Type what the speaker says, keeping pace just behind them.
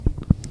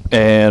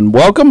And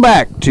welcome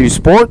back to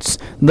Sports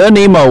the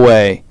NEMO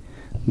Way,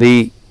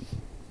 the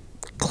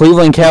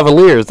Cleveland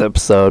Cavaliers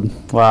episode.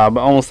 Wow, I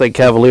almost said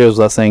Cavaliers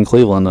without saying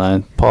Cleveland,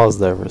 and I paused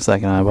there for a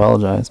second. I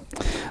apologize.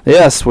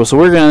 Yes, so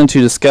we're going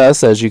to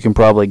discuss, as you can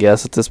probably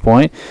guess at this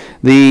point,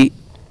 the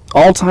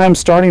all-time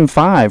starting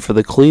five for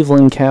the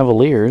Cleveland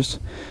Cavaliers.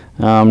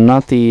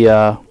 Not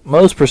the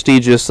most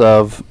prestigious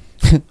of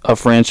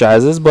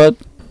franchises, but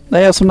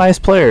they have some nice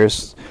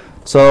players.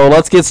 So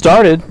let's get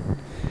started.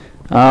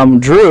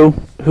 Drew,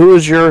 who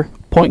is your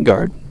point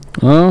guard?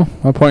 Well,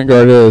 my point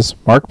guard is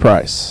Mark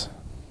Price.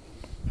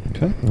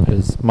 Okay. That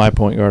is my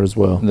point guard as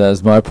well. That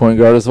is my point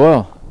guard as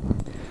well.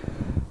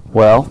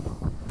 Well,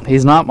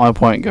 he's not my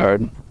point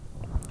guard.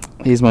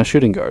 He's my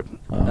shooting guard.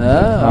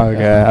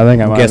 Okay. I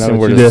think I might guessing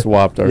we're just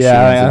swapped our shootings.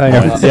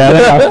 I think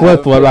I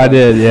flipped what I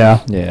did. Yeah.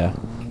 Yeah.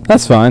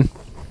 That's fine.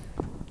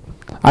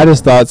 I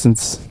just thought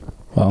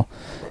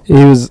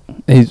he's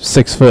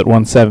 6 foot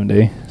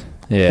 170.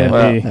 Yeah.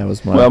 Well, that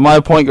was my. Well, my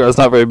point guard's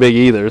not very big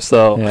either,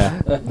 so. Yeah.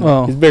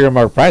 Well, He's bigger than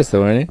Mark Price,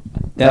 though, isn't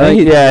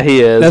he? Yeah,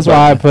 he is. That's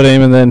why I put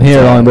him, and then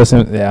here only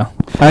listen. Yeah.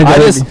 I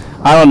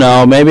don't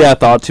know. Maybe I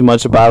thought too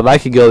much about it. I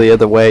could go the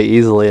other way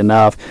easily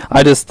enough.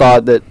 I just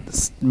thought that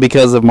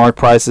because of Mark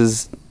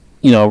Price's,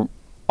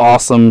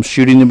 awesome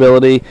shooting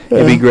ability,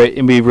 it'd be great.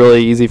 It'd be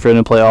really easy for him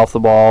to play off the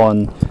ball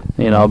and,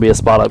 be a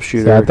spot-up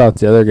shooter. So I thought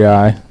the other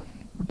guy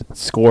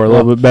score a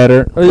little bit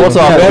better. We'll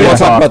talk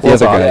about the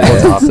other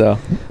guy.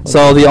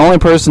 So the only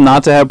person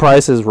not to have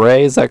Price is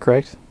Ray. Is that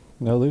correct?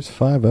 No, there's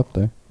 5 up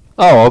there.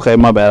 Oh, okay.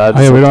 My bad.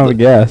 We don't have a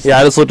guess. Yeah,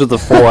 I just looked at the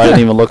 4. I didn't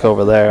even look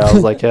over there. I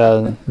was like,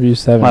 yeah.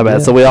 My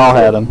bad. So we all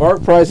had him.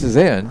 Mark Price is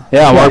in.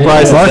 Yeah, Mark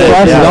Price is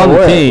on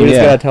the team. We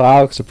just got to tell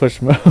Alex to push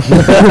him over.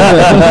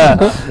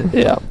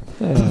 Yeah.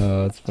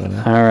 Oh, that's funny.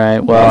 All right.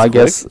 Well, I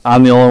guess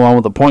I'm the only one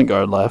with a point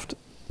guard left.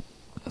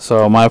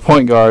 So my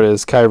point guard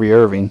is Kyrie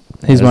Irving.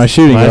 He's my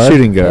shooting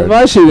guard.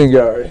 My shooting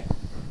guard.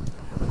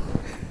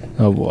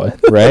 Oh, boy.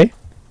 Ray?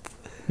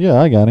 Yeah,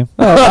 I got him.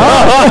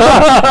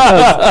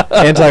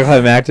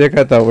 Anticlimactic.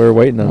 I thought we were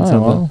waiting on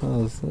Well.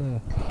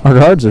 something. Our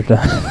guards are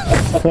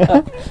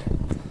done.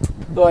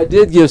 Though I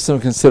did give some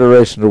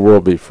consideration to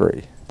World Be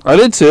Free. I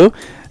did too.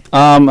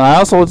 I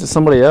also looked at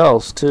somebody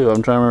else too.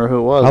 I'm trying to remember who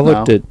it was. I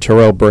looked at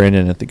Terrell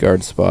Brandon at the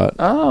guard spot.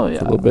 Oh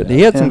yeah, a little bit.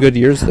 He had some good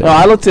years there. No,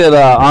 I looked at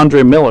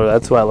Andre Miller.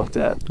 That's who I looked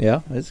at.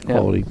 Yeah, it's a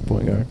quality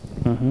point guard.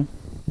 Mm-hmm.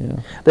 Yeah.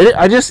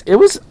 It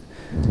was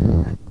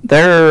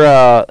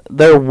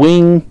their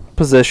wing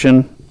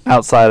position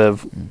outside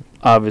of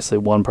obviously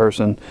one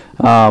person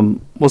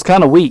was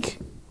kind of weak.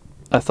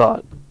 I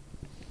thought.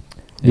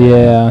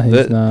 Yeah,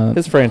 he's not.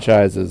 His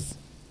franchise is,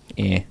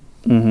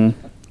 Mm-hmm.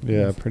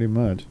 Yeah, pretty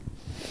much.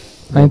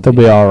 I think they'll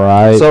be all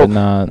right, So- but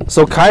not.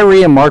 So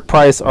Kyrie and Mark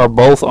Price are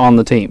both on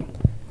the team.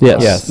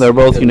 Yes. They're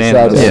both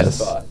unanimous.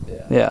 Yes.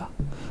 Yeah.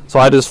 So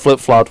I just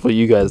flip-flopped what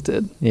you guys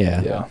did.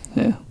 Yeah.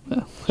 Yeah.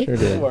 Sure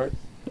did.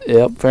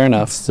 Yep. Fair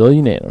enough. Still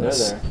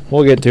unanimous.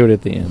 We'll get to it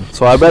at the end.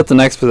 So I bet the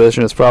next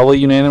position is probably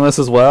unanimous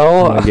as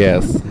well. I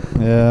guess.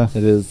 Yeah.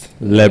 It is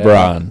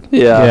LeBron.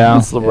 Yeah.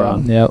 It's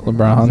LeBron. Yeah, He's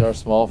LeBron. our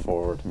small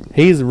forward.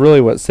 He's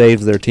really what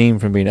saves their team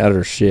from being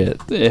utter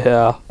shit.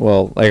 Yeah.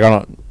 Well, like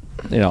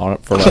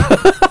for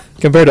like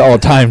compared to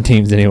all-time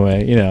teams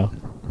anyway,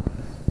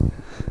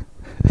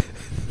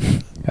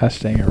 Gosh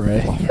dang it,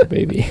 Ray.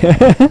 baby.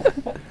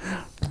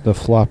 The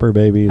flopper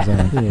baby is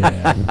on.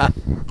 Yeah.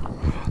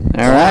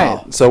 All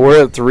right. So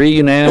we're at 3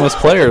 unanimous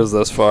players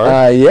thus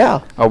far.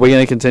 Yeah. Are we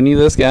going to continue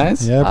this,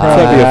 guys? Yeah, It's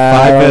probably. gonna be a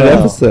 5-minute know.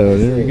 episode.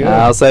 Here we go.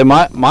 I'll say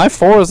my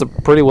 4 is a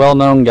pretty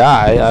well-known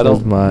guy. I That was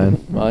don't.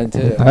 mine. Mine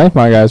too. I think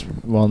my guy's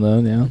well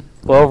known, yeah.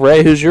 Well,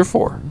 Ray, who's your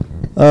 4?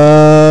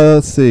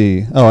 Let's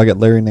see. Oh, I got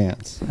Larry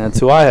Nance. That's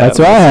who I have. That's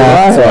what I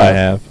have. That's what I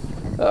have.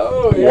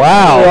 Oh, yeah.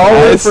 Wow. We're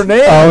all Nice. for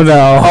Nance. Oh, no.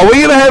 Are we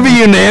going to have a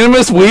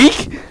unanimous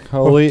week?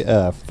 Holy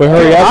F. If we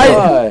hurry up,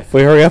 Why? if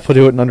we hurry up, we'll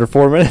do it in under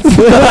 4 minutes.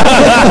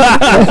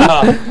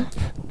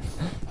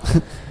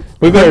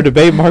 We better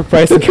debate Mark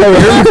Price and Kyrie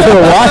Irving for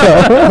a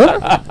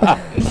while.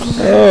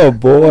 Oh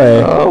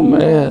boy. Oh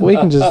man. We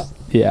can just,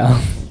 yeah.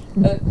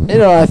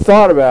 I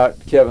thought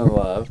about Kevin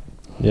Love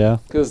Yeah.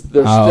 because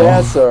their Oh.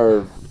 stats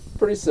are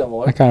pretty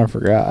similar. I kind of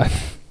forgot.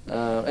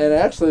 And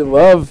actually,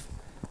 Love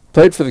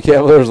played for the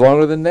Cavaliers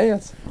longer than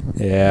Nance.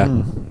 Yeah.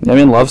 I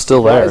mean, Love's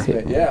still there.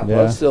 Surprised me. Yeah, Yeah.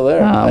 Love's still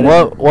there. I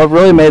didn't- What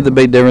really made the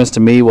big difference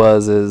to me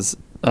is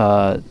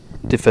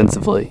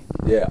defensively.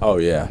 Yeah. Oh,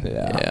 yeah.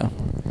 Yeah.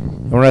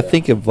 When I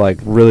think of like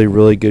really,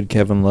 really good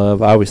Kevin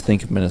Love, I always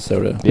think of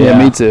Minnesota. Yeah,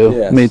 Yeah. me too.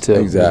 Yes, Me too.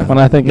 exactly. When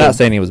I think I'm not of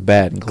saying he was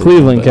bad in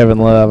Cleveland but- Kevin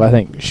Love, I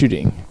think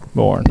shooting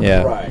more.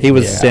 Yeah. Right. He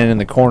was Yeah. standing in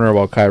the corner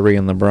while Kyrie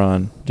and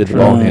LeBron did the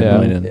ball True.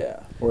 handling. Yeah. And Yeah.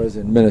 Whereas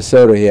in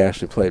Minnesota, he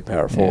actually played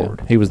power yeah,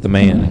 forward. he was the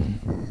man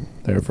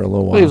there for a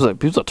little while. He was a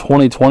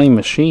 2020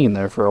 machine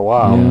there for a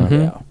while. Yeah.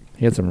 Yeah.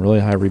 He had some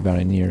really high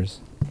rebounding years.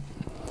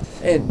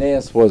 And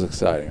Nance was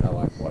exciting. I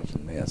like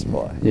watching Nance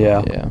play.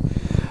 Yeah. Yeah.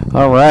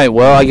 All right.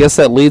 Well, I guess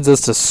that leads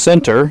us to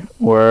center,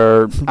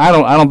 where I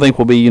don't think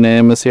we'll be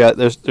unanimous here.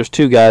 There's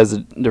 2 guys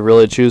to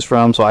really choose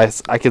from, so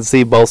I can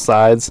see both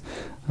sides.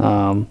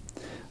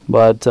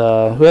 But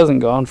who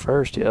hasn't gone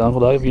first yet? Uncle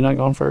Doug, have you not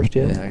gone first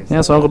yet? Yeah, I guess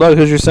Yeah, so Uncle Doug,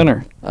 who's your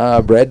center?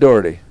 Brad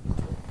Doherty.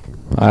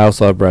 I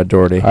also have Brad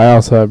Doherty. I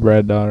also have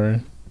Brad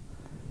Daughtery.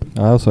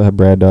 I also have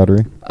Brad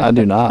Daughtery. I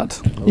do not.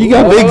 You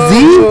got Big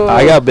Z?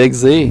 I got Big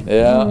Z.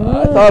 Yeah,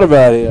 I thought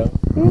about him.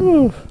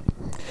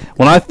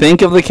 When I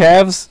think of the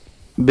Cavs,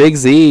 Big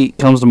Z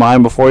comes to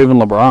mind before even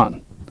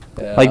LeBron.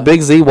 Yeah. Like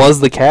Big Z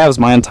was the Cavs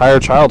my entire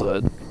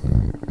childhood.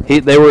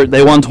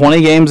 They won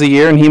 20 games a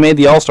year and he made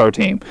the All-Star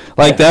team.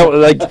 Like that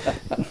like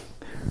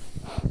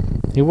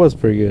He was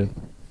pretty good.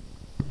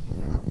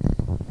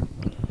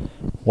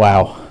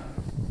 Wow.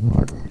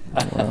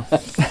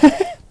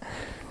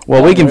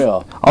 well, we can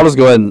Unreal. I'll just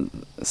go ahead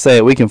and say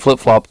it. We can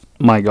flip-flop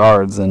my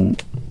guards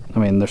and I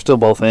mean, they're still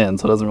both in,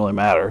 so it doesn't really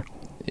matter.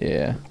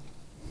 Yeah.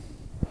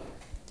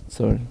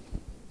 So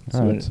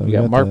Alright, so we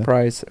got Mark that.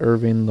 Price,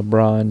 Irving,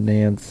 LeBron,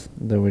 Nance.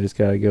 Then we just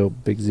gotta go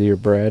Big Z or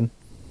Brad.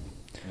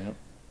 Yep.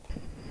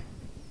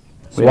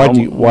 So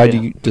why do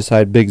you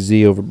decide Big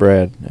Z over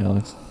Brad,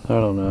 Alex? I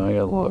don't know. I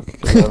gotta look.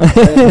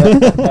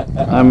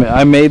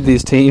 I made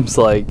these teams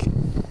like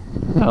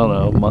I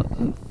don't know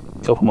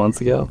a couple months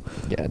ago.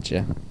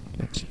 Gotcha.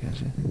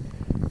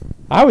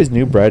 I always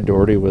knew Brad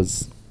Doherty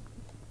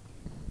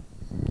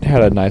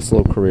had a nice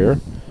little career,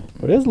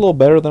 but it is a little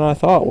better than I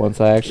thought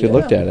once I actually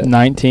looked at it.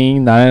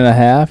 19,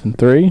 9.5, and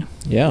 3.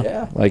 Yeah.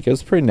 Yeah. Like, it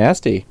was pretty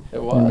nasty.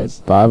 It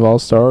was. 5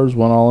 All-Stars,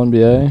 1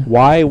 All-NBA.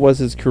 Why was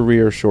his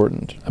career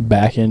shortened? A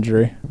back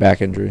injury.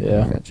 Back injury.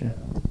 Yeah. Gotcha.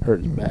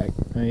 Hurt his back.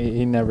 I mean,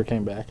 he never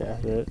came back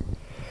after it.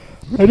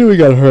 I knew he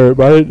got hurt,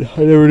 but I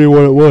never knew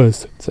what it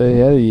was. So he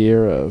had a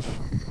year of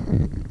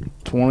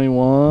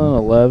 21,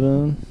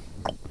 11,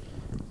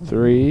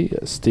 3,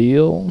 a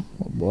steal,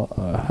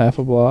 half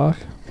a block.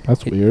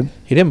 That's weird.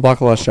 He didn't block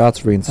a lot of shots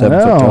for being 7 I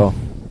foot know. tall.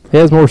 He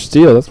has more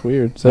steal. That's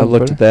weird. I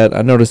looked at that.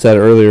 I noticed that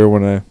earlier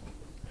when I...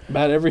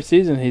 About every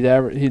season,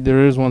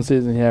 there is one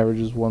season he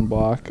averages 1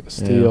 block, a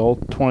steal,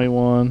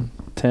 21,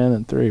 10,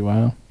 and 3.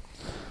 Wow.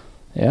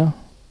 Yeah.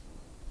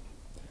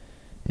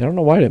 I don't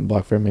know why he didn't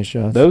block very many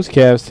shots. Those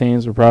Cavs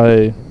teams were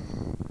probably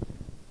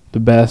the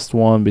best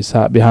one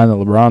behind the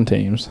LeBron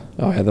teams.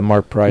 Oh, yeah, the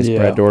Mark Price, Yeah.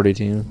 Brad Doherty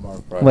team.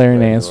 Mark Price, Larry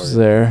Brad Nance was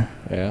Doherty.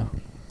 there. Yeah.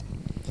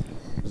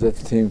 Was that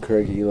the team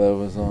Craig Elo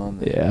was on?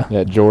 Yeah.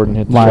 Yeah, Jordan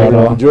hit the Michael.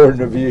 shot on. Jordan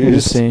You abused.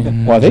 just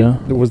seen. Well, I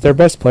think was their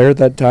best player at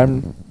that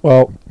time.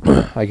 Well,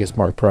 I guess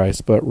Mark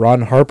Price, but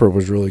Ron Harper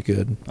was really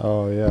good.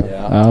 Oh, yeah.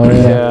 Yeah. Oh,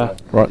 Yeah.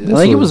 Ron, I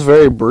think it was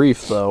very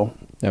brief though.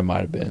 That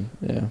might have been,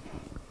 yeah.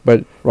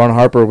 But Ron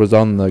Harper was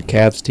on the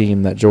Cavs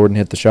team that Jordan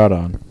hit the shot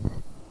on.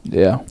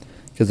 Yeah.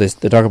 Because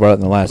they talk about it in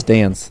The Last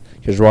Dance.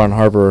 Because Ron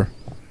Harper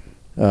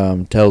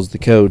tells the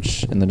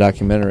coach in the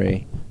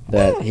documentary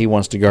that he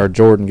wants to guard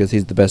Jordan because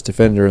he's the best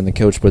defender, and the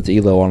coach puts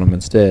Elo on him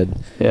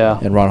instead. Yeah.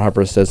 And Ron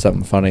Harper says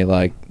something funny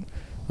like,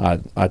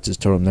 I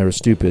just told him they were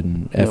stupid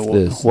and F Yeah,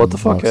 this. What the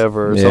and fuck wants-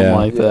 ever or Yeah. something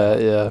like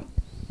that. Yeah.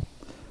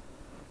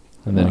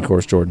 And then, of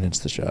course, Jordan hits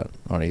the shot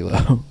on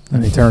Elo.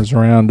 And he turns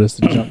around, does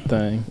the jump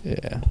thing,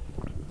 Yeah.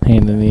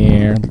 hand in the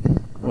air.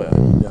 Well,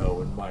 no,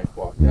 when Mike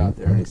walked out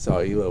there and he saw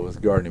Elo was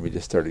guarding him, he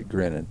just started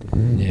grinning.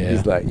 Yeah.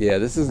 He's like, yeah,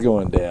 this is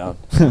going down.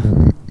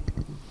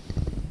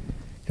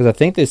 Because I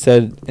think they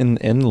said in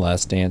The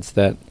Last Dance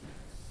that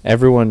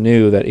everyone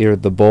knew that either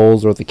the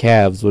Bulls or the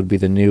Cavs would be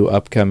the new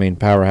upcoming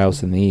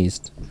powerhouse in the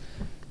East.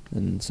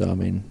 And so, I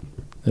mean,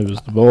 It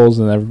was the Bulls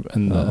and the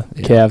Oh,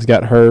 yeah. Cavs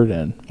got hurt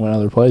and went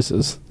other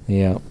places.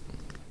 yeah,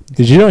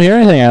 Because you don't hear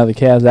anything out of the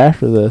Cavs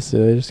after this.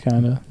 They just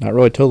kind of not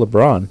really till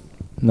LeBron.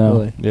 no.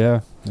 Really.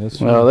 Yeah. That's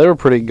true. Well, they were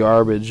pretty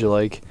garbage.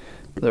 Like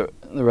the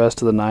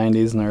rest of the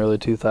 '90s and the early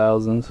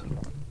 2000s.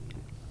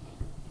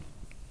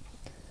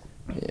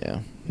 Yeah.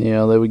 You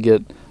know, they would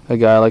get a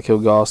guy like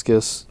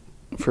Ilgauskas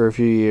for a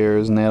few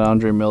years, and they had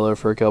Andre Miller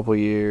for a couple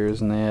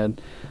years, and they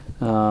had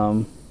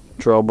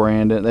Terrell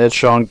Brandon. They had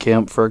Sean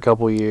Kemp for a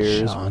couple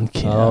years. Sean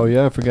Kemp. Oh,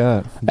 yeah, I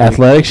forgot.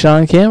 Athletic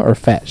Sean Kemp or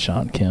fat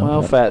Sean Kemp?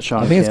 Well, fat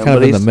Sean I think Kemp, it's kind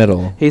of but in the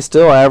middle. he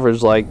still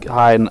averaged like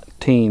high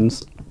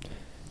teens.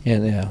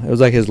 Yeah. It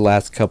was like his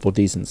last couple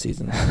decent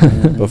seasons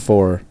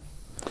before.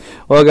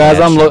 Well, guys,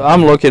 Fat I'm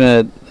Sean. looking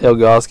at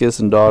Ilgauskas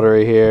and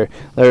Daughtery here.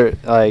 They're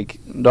like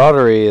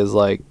Daughtery is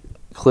like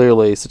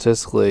clearly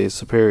statistically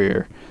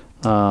superior.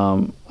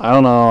 I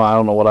don't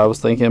know what I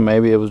was thinking.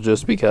 Maybe it was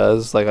just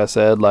because, like I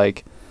said,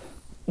 like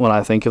when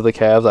I think of the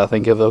Cavs, I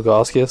think of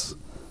Ilgauskas.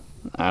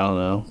 I don't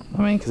know.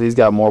 I mean, because he's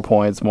got more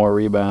points, more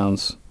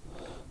rebounds,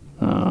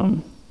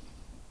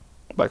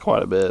 by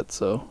quite a bit.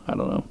 So I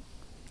don't know.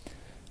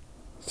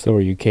 So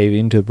are you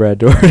caving to Brad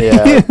Doherty?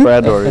 Yeah,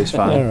 Brad Daughtery's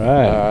fine. All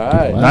right.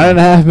 All right.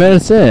 9.5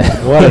 minutes in.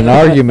 What an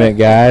argument,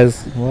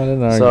 guys. What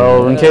an argument.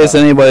 So, in case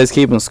anybody's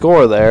keeping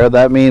score there,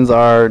 that means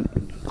our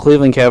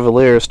Cleveland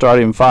Cavaliers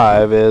starting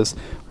 5 is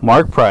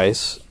Mark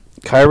Price,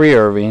 Kyrie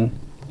Irving,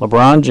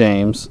 LeBron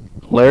James,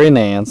 Larry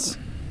Nance,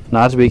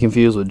 not to be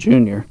confused with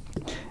Junior,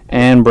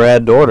 and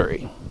Brad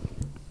Daughtery.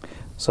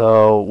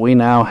 So, we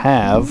now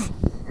have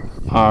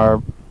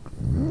our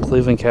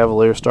Cleveland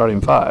Cavaliers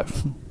starting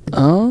 5.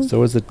 Oh.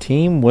 So is a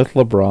team with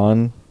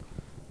LeBron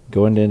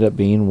going to end up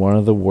being one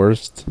of the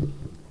worst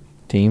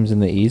teams in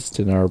the East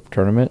in our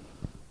tournament.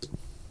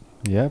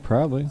 Yeah,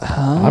 probably.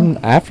 I'm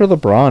after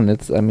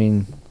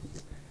LeBron.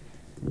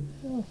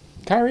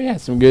 Kyrie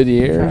had some good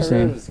years.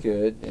 Kyrie And, was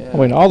good. Yeah. I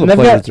mean, all the and they've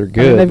players got, are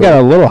good. they've got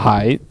a little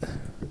height.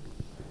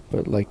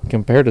 but like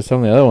compared to some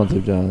of the other ones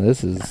we've done,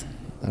 this is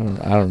I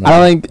don't know. I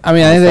think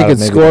they Outside could of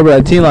maybe score, but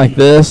a team like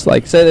this,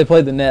 like say they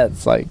played the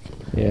Nets, like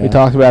Yeah. we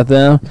talked about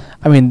them.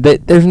 I mean,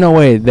 there's no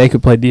way they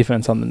could play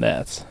defense on the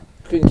Nets.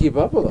 Couldn't keep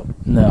up with them.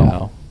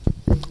 No.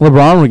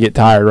 LeBron would get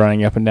tired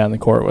running up and down the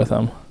court with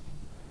them.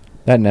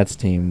 That Nets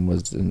team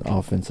was an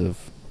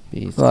offensive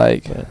beast.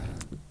 Like, but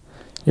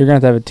you're going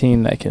to have a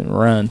team that can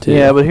run, too.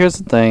 Yeah, but here's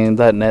the thing: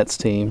 that Nets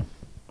team.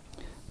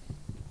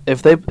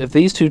 If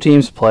these two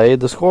teams played,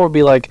 the score would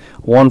be like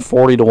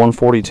 140 to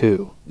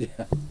 142. Yeah.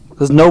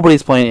 Because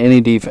nobody's playing any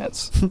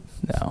defense.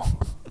 No.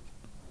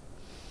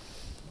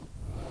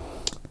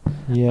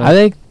 yeah, I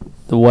think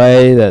the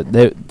way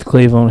that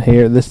Cleveland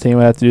here, this team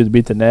would have to do to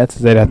beat the Nets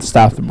is they'd have to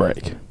stop the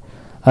break.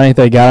 I think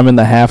they got them in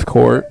the half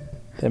court.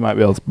 They might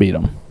be able to beat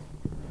them.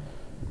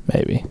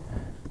 Maybe.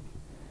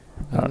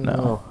 I don't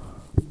know.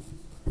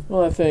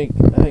 Well, I think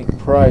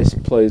Price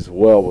plays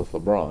well with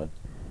LeBron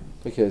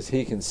because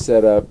he can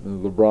set up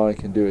and LeBron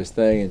can do his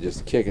thing and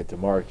just kick it to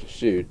Mark to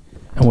shoot.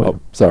 And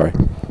Sorry.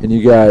 And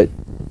you got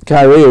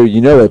Kyrie, who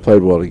they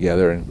played well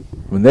together and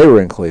when they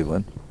were in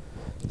Cleveland.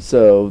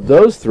 So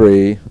those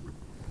three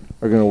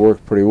are going to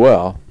work pretty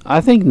well. I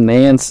think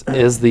Nance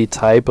is the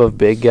type of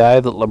big guy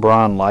that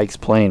LeBron likes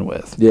playing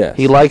with. Yes.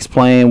 He likes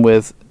playing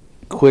with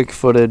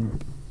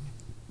quick-footed,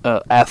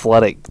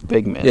 athletic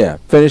big men. Yeah,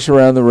 finish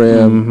around the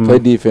rim, Mhm. play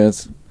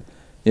defense,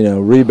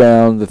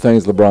 rebound, the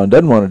things LeBron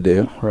doesn't want to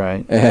do.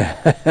 Right.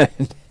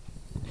 And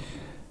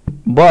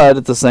But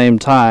at the same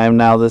time,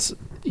 now this,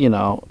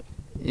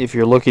 if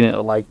you're looking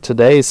at like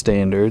today's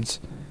standards,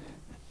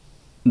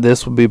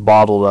 this would be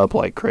bottled up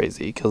like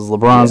crazy because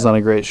LeBron's not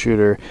a great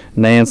shooter.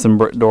 Nance and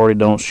Doherty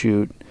don't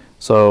shoot.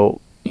 So,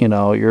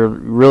 you're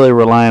really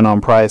relying on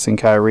Price and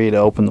Kyrie to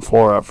open the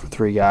floor up for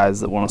three guys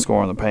that want to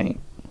score in the paint.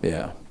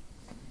 yeah.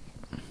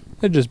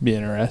 it'd just be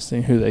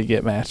interesting who they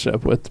get matched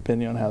up with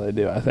depending on how they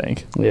do, I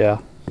think. Yeah.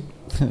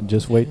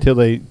 Just wait till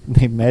they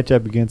match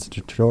up against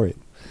Detroit.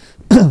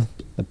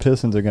 The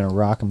Pistons are going to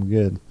rock them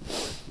good.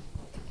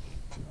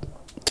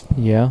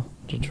 yeah,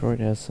 Detroit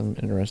has some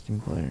interesting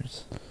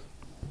players.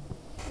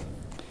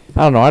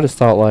 I don't know. I just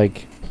thought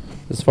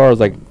as far as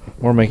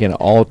we're making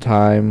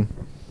all-time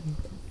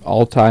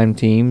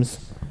teams.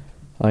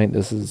 I think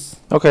this is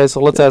Okay, so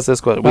let's ask this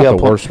question. not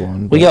the worst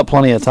one. We but got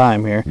plenty of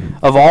time here.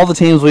 Of all the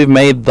teams we've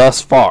made thus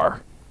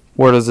far,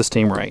 where does this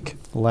team rank?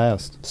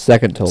 Last.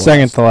 second to last.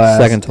 Second to last.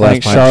 Second to I last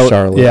think behind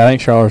Charlotte. Yeah, I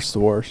think Charlotte's the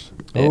worst.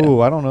 Yeah. Oh,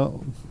 I don't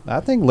know. I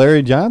think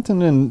Larry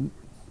Johnson and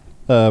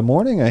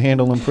Morning are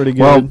handling pretty good.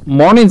 Well,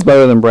 Morning's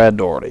better than Brad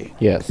Doherty.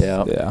 Yes.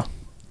 Yeah. Yeah.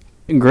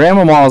 Graham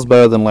Mamaw's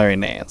better than Larry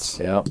Nance.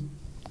 Yeah.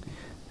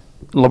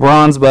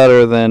 LeBron's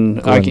better than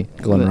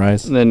Glenn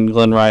Rice. Than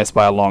Glenn Rice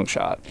by a long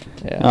shot.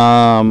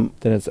 Yeah.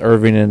 Then it's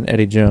Irving and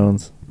Eddie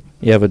Jones.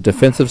 You have a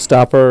defensive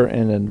stopper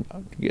and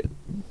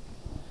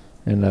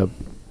a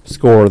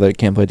scorer that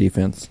can't play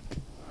defense.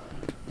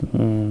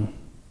 But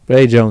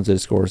Eddie Jones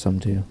did score some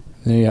too.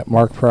 Then you got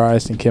Mark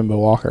Price and Kemba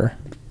Walker.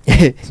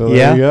 so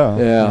there you go.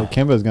 Yeah.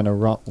 Kemba's going to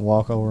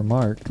walk over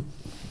Mark.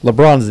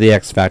 LeBron's the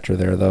X factor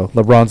there, though.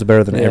 LeBron's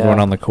better than Yeah.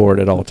 everyone on the court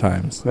at all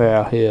times.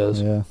 Yeah, he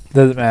is. Yeah.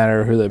 Doesn't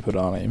matter who they put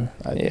on him.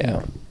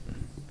 Yeah.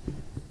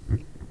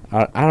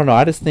 I don't know.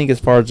 I just think as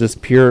far as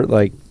just pure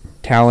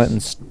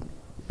talent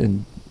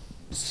and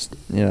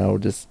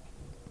just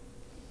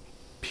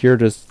pure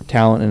just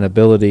talent and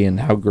ability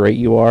and how great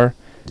you are,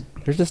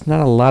 there's just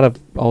not a lot of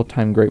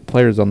all-time great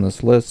players on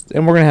this list.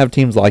 And we're going to have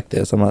teams like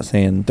this. I'm not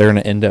saying they're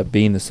going to end up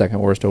being the second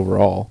worst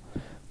overall.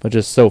 But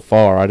just so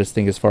far, I just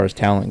think as far as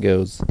talent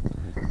goes,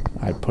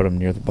 I'd put them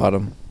near the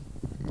bottom.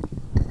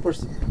 Of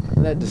course,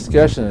 in that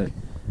discussion, an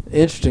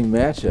interesting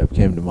matchup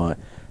came to mind.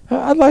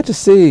 I'd like to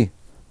see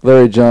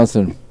Larry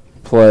Johnson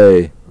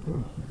play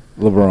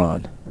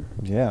LeBron.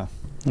 Yeah.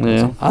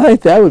 Yeah. I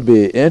think that would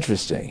be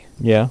interesting.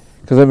 Yeah.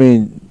 Because,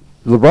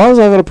 LeBron's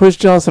not going to push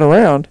Johnson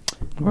around.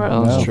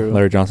 Well, that's No. true.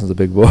 Larry Johnson's a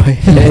big boy.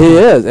 And he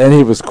is. And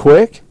he was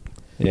quick.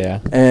 Yeah.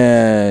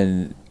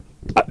 And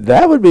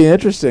that would be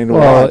interesting to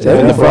Well, watch.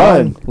 That'd be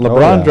fun.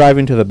 LeBron yeah.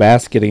 driving to the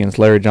basket against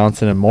Larry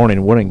Johnson in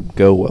Morning wouldn't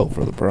go well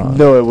for LeBron.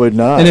 No, it would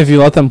not. And if you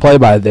let them play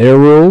by their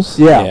rules,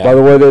 yeah, by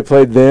the way they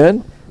played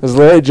then, because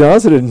Larry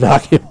Johnson did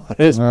knock him on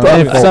his Well, butt.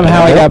 and if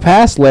somehow he got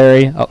past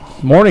Larry,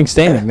 Morning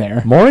standing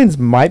there. Morning's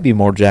might be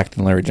more jacked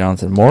than Larry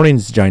Johnson.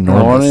 Morning's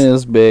ginormous. Morning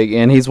is big,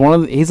 and he's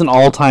he's an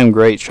all-time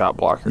great shot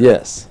blocker.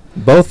 Yes.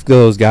 Both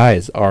those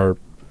guys are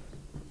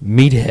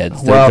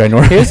meatheads. They're Well,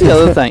 ginormous. here's the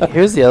other thing.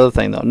 Here's the other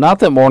thing, though. Not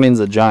that Morning's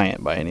a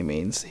giant by any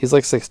means. He's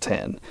like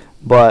 6'10",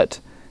 but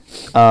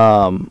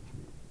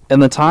in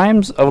the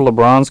times of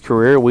LeBron's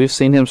career, we've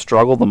seen him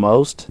struggle the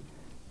most.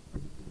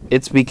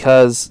 It's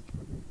because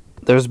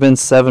there's been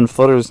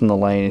 7-footers in the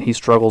lane, and he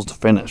struggles to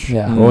finish.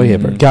 Yeah. Roy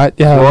Hibbert.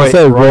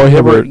 Roy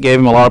Hibbert gave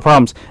him a lot of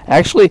problems.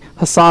 Actually,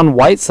 Hassan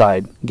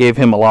Whiteside gave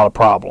him a lot of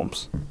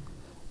problems.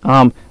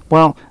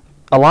 Well,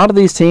 a lot of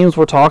these teams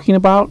we're talking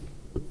about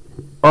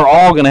are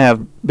all going to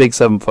have big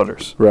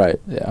 7-footers. Right.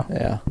 Yeah.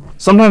 Yeah.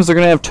 Sometimes they're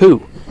going to have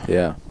 2.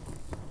 Yeah.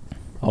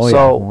 Oh, So-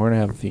 yeah. We're going to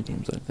have a few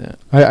teams like that.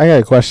 I got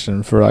a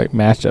question for like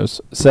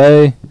matchups.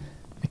 Say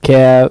the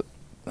Cav.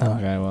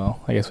 Okay,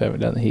 well, I guess we haven't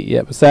done the Heat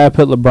yet. But say I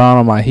put LeBron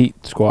on my Heat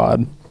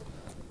squad.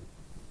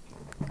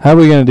 How are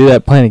we going to do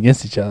that playing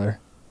against each other?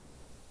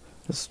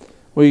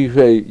 Well,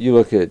 you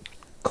look at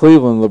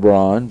Cleveland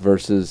LeBron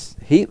versus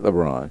Heat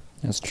LeBron.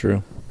 That's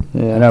true. I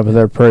know, but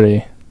they're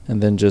pretty.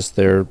 And then just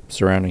their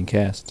surrounding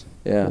cast.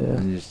 Yeah. Yeah.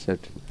 And you just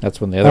have to, That's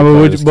when the I other mean,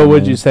 players but come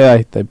would in. you say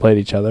like they played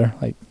each other?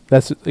 Like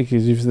that's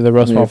because usually the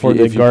most small forward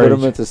if you guard. put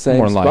them at the same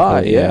More spot,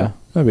 likely, yeah.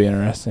 That'd be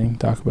interesting to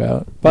talk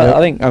about. But Yep. I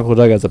think Uncle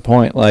Doug has a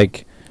point.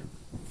 Like,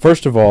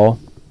 first of all,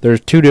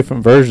 there's 2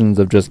 different versions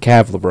of just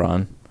Cav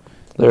LeBron.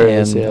 There and,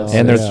 is, yes.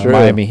 And there's Yeah. the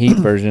Miami Heat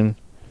version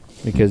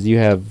because you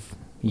have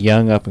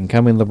young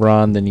up-and-coming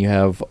LeBron, then you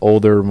have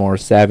older, more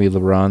savvy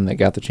LeBron that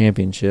got the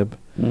championship.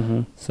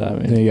 Mm-hmm. So, I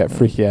Then mean, you got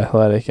freaky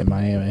athletic in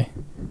Miami.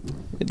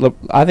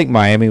 I think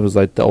Miami was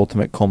like the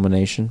ultimate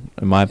culmination,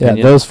 in my Yeah,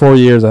 opinion. those 4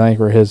 years I think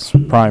were his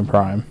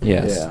prime.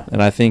 Yes. Yeah.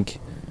 And I think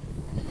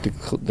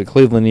the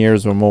Cleveland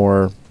years were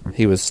more,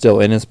 he was still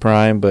in his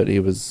prime, but he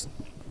was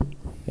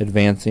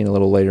advancing a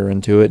little later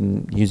into it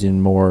and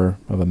using more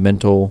of a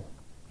mental.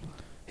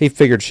 He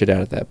figured shit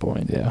out at that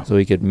point. Yeah. So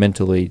he could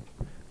mentally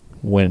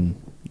win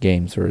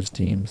games for his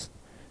teams.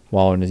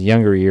 While in his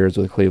younger years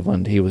with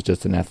Cleveland, he was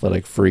just an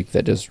athletic freak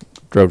that just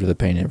drove to the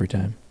paint every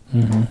time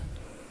Mm-hmm.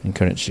 and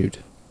couldn't shoot.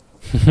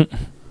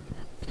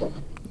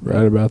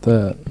 Right about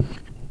that.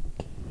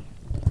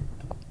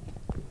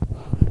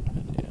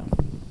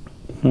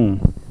 Yeah.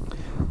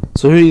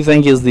 So who do you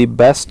think is the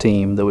best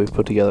team that we've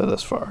put together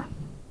this far?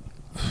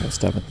 Let's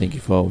stop and think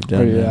before we've Oh,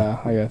 done that. yeah,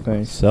 I got to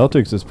think.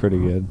 Celtics is pretty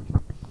good.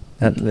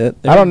 I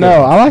don't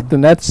know. I like the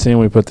Nets team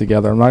we put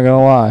together. I'm not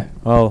gonna lie.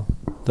 Oh,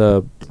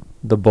 the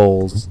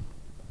Bulls.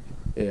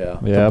 Yeah.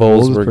 Yeah,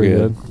 Bulls is were pretty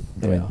good.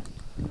 I mean,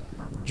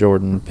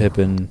 Jordan,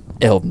 Pippen,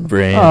 Elton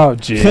Brand, Oh,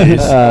 jeez.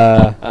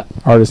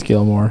 Artist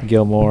Gilmore.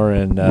 Gilmore,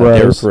 and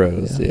Rose. Derrick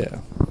Rose. Yeah.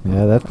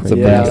 Yeah, that's It's a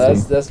pretty Yeah, pretty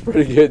good. that's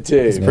pretty good too.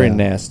 It's pretty Yeah.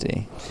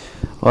 nasty.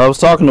 Well, I was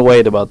talking to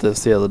Wade about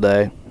this the other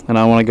day, and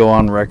I want to go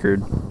on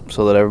record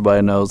so that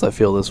everybody knows I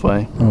feel this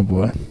way. Oh,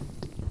 boy.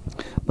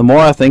 The more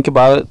I think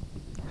about it,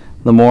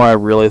 the more I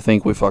really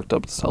think we fucked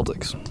up the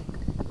Celtics.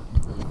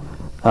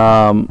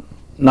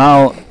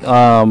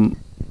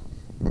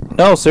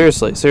 No,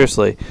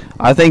 seriously.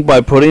 I think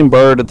by putting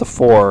Bird at the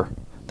 4,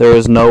 there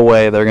is no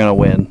way they're gonna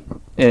win.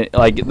 They're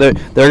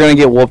gonna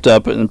get whooped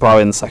up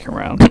probably in the second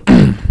round.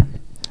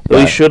 We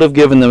Right. should have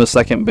given them a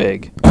second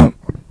big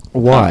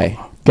Why?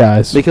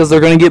 Guys. because they're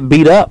gonna get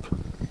beat up.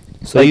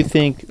 So you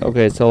think,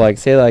 okay, so like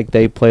say like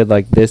they played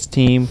like this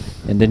team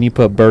and then you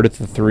put Bird at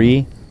the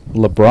 3,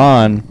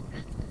 LeBron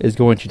is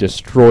going to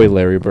destroy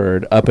Larry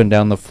Bird up and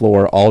down the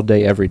floor all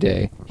day, every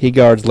day. He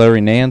guards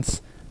Larry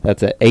Nance.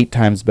 That's an 8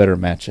 times better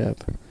matchup.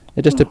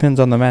 It just depends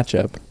on the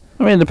matchup.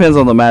 I mean, it depends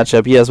on the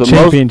matchup, yes, but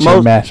Championship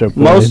most matchup.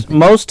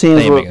 most teams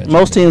They ain't making a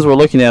most teams we're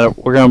looking at it,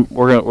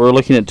 we're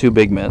looking at 2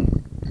 big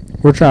men.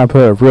 We're trying to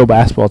put a real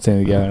basketball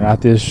team together,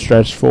 not this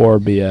stretch 4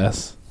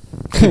 BS.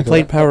 He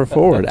played power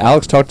forward.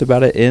 Alex talked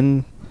about it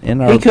in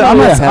our He could- I'm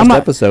not- past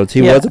episodes.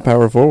 He yeah. was a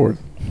power forward.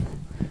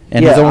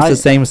 And Yeah, he's almost the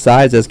same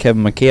size as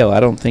Kevin McHale. I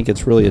don't think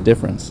it's really a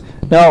difference.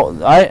 No,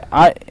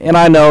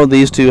 I know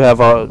these two have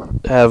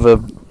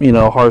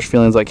harsh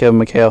feelings like Kevin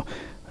McHale.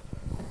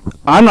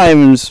 I'm not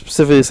even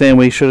specifically saying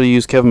we should have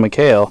used Kevin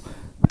McHale.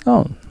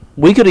 Oh,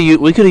 We could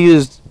have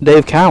used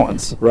Dave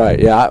Cowens. Right.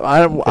 Yeah.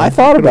 I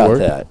thought Could've about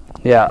worked. that.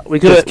 Yeah, we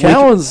could Because have.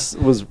 Cowens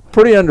was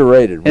pretty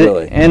underrated,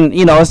 really. And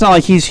it's not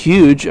like he's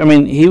huge. I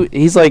mean, he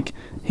was like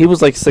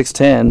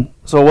 6'10",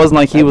 so it wasn't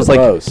like he At was the like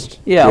most.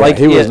 yeah, like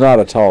he was yeah. not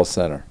a tall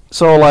center.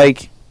 So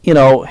like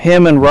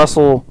him and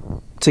Russell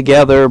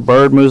together.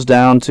 Bird moves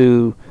down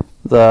to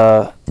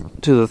the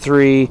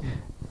 3.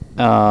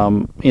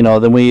 Then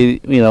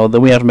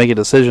we have to make a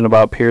decision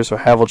about Pierce or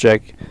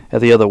Havlicek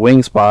at the other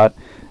wing spot.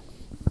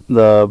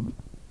 At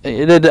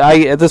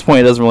this point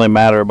it doesn't really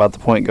matter about the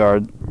point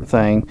guard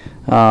thing.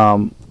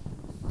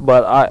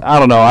 But I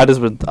don't know.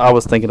 I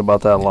was thinking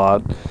about that a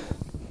lot.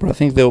 But I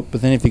think but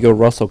then if you go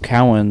Russell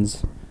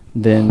Cowens,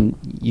 then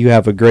you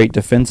have a great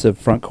defensive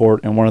front court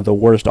and one of the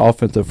worst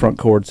offensive front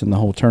courts in the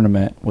whole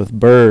tournament. With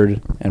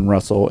Bird and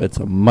Russell, it's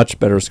a much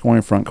better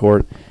scoring front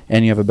court,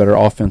 and you have a better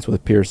offense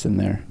with Pierce in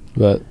there.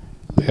 but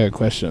I got a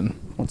question.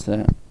 What's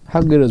that?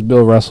 How good is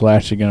Bill Russell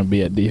actually going to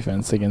be at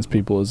defense against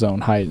people his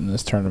own height in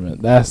this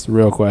tournament? That's the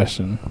real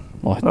question.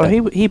 Well, Well,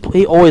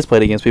 he always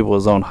played against people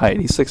his own height.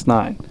 He's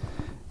 6'9".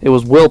 It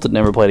was Wilt that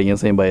never played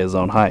against anybody his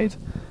own height.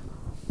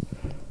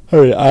 I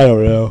mean, I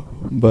don't know,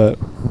 but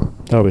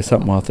that'll be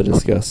something we'll have to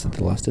discuss at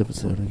the last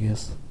episode, I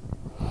guess.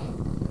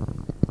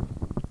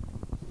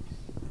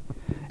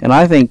 And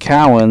I think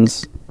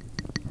Cowens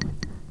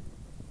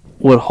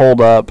would hold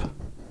up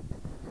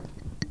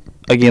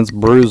against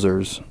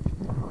bruisers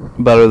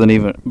better than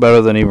even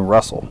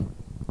Russell.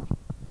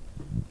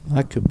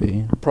 That could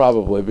be.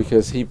 Probably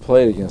because he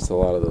played against a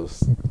lot of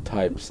those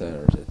type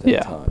centers at that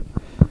Yeah. time.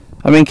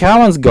 I mean,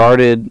 Cowan's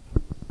guarded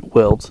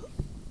Wilt.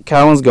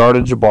 Cowan's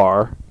guarded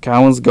Jabbar.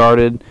 Cowan's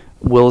guarded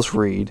Willis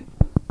Reed.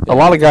 A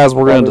lot of guys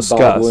we're going to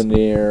discuss. Bob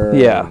Lanier,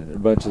 Yeah. and a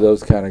bunch of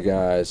those kind of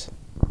guys.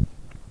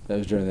 That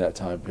was during that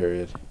time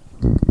period.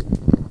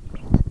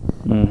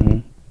 Mm-hmm.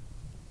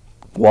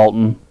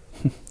 Walton.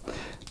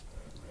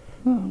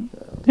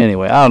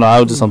 Anyway, I don't know. That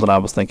was just something I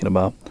was thinking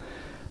about.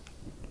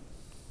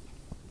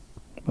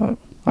 But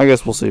I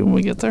guess we'll see when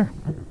we get there.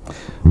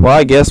 Well,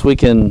 I guess we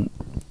can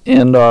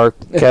end our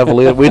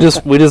Cavaliers. we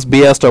just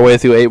BS'd our way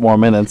through 8 more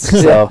minutes.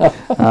 So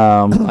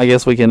I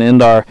guess we can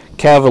end our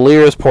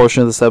Cavaliers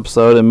portion of this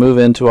episode and move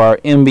into our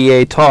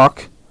NBA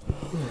talk.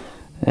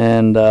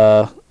 And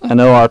I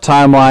know our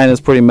timeline is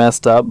pretty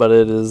messed up, but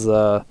it is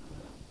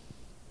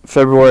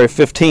February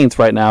 15th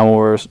right now when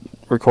we're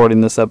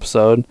recording this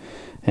episode.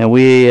 And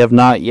we have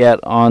not yet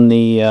on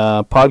the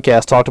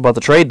podcast talked about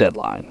the trade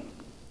deadline.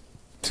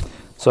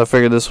 So I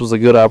figured this was a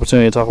good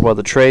opportunity to talk about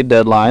the trade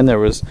deadline. There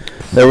was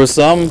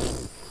some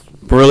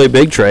really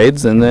big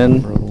trades, and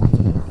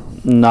then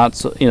not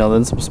so,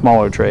 then some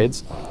smaller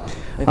trades. I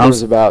think there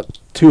was about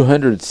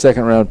 200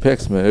 second-round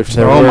picks moved.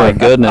 Oh my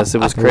goodness, it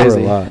was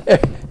crazy.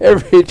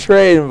 Every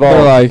trade They're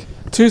involved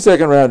like, 2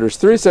 second-rounders,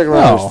 3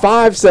 second-rounders, No.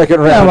 5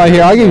 second-rounders. yeah, I'm like,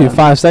 here, I'll give you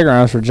 5 second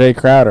rounds for Jay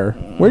Crowder.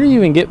 Where do you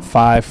even get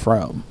 5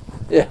 from?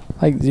 Yeah.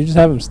 Like, do you just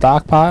have them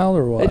stockpiled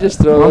or what? They just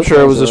throw I'm those sure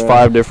it guys was just around.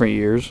 5 different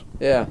years.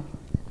 Yeah.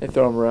 They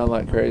throw them around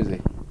like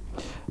crazy.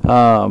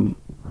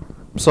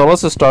 So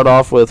let's just start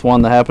off with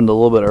one that happened a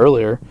little bit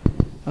earlier.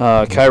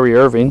 Kyrie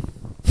Irving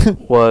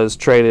was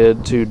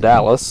traded to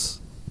Dallas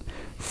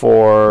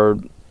for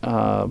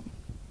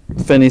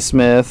Finney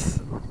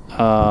Smith,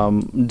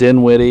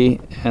 Dinwiddie,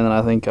 and then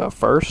I think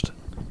first.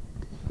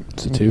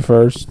 It's 2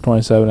 firsts,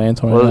 27 and Was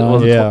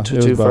 29. it Yeah, two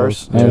it was both.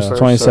 firsts? And it was Yeah.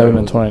 27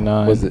 and Was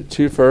 29. Was it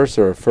 2 firsts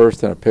or a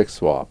first and a pick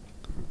swap?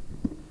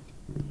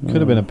 Could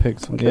have been a pick.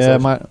 guess Yeah,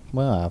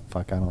 that's-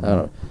 fuck, I don't I know. don't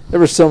know. There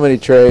were so many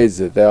trades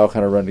that they all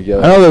kind of run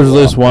together. I know there was at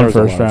least There one was a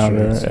first lot of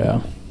rounder. trades.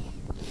 Yeah.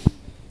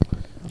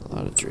 A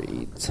lot of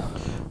trades.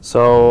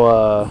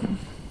 So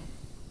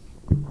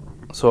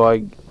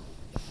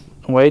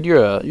Wade,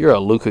 you're a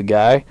Luka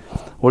guy.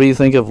 What do you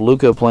think of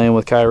Luka playing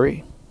with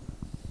Kyrie?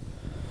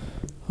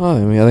 Well,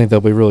 I mean, I think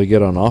they'll be really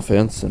good on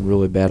offense and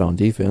really bad on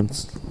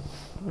defense.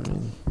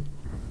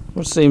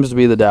 Which seems to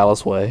be the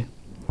Dallas way.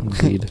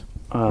 Indeed.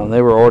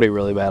 They were already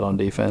really bad on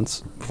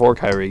defense before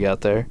Kyrie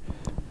got there.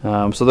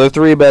 So their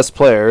 3 best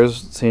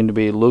players seem to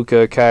be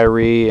Luka,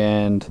 Kyrie,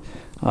 and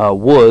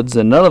Woods,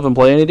 and none of them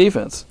play any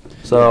defense.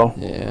 So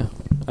Yeah.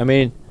 I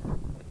mean,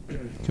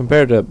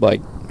 compared to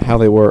like how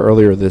they were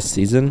earlier this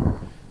season,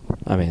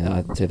 I mean,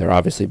 I'd say they're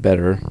obviously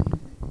better.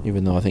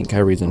 Even though I think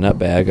Kyrie's a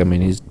nutbag, I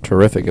mean, he's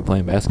terrific at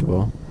playing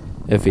basketball.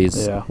 If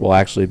he's will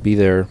actually be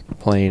there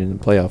playing in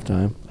playoff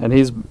time. and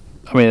it's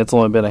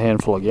only been a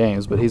handful of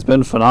games, but he's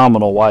been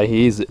phenomenal. Why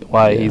he's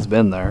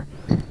been there.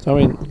 So, I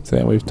mean,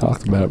 saying we've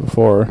talked about it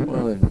before.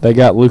 Well, and, They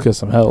got Lucas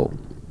some help.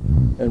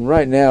 and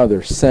right now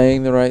they're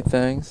saying the right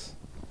things.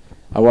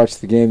 I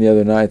watched the game the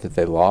other night that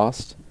they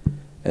lost,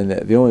 and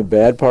the only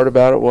bad part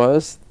about it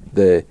was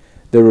they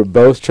were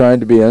both trying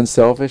to be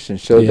unselfish and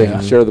show they Yeah.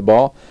 could share the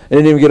ball, and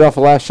didn't even get off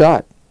the last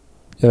shot.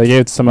 Yeah, they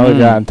gave it to some other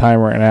guy and time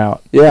ran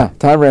out. Yeah,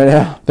 time ran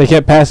out. They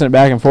kept passing it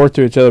back and forth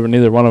to each other, but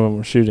neither one of them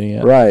was shooting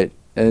it. Right,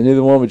 and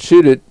neither one would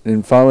shoot it,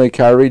 and finally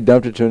Kyrie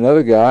dumped it to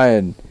another guy,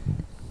 and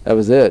that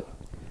was it.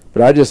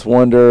 But I just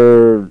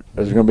wonder,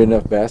 is there going to be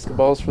enough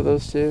basketballs for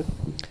those two?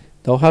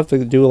 They'll have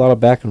to do a lot of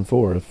back and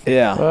forth.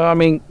 Yeah. Well, I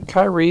mean,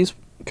 Kyrie's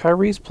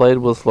played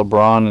with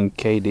LeBron and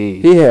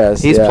KD. He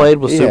has. He's yeah, played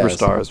with he has.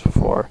 superstars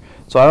before,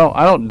 so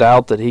I don't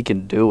doubt that he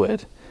can do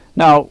it.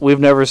 Now we've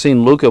never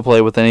seen Luka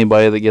play with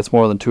anybody that gets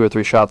more than 2 or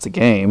 3 shots a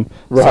game.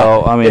 Right.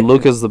 So I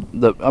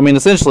mean,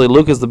 essentially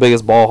Luka's the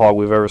biggest ball hog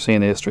we've ever seen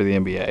in the history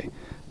of the NBA.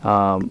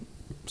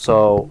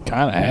 So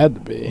Kind of had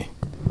to be.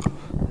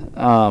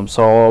 I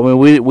mean,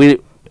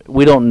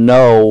 we don't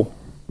know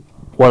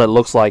what it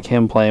looks like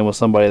him playing with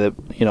somebody that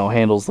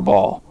handles the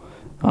ball.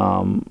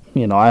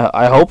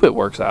 I hope it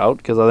works out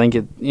because I think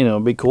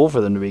it'd be cool for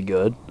them to be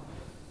good.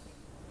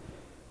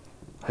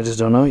 I just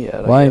don't know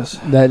yet. I guess.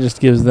 That just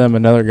gives them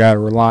another guy to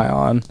rely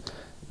on.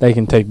 They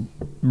can take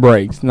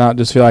breaks, not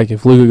just feel like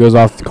if Luka goes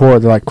off the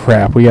court, they're like,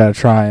 crap, we got to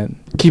try and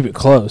keep it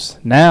close.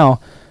 Now,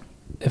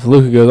 if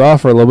Luka goes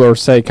off for a little bit, or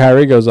say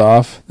Kyrie goes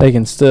off, they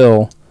can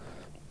still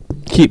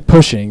keep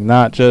pushing,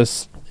 not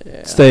just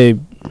stay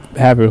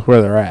happy with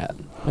where they're at.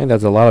 I think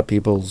that's a lot of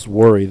people's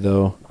worry,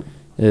 though,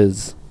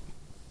 is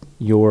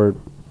you're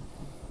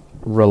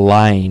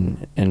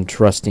relying and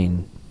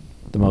trusting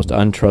the most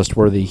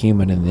untrustworthy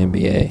human in the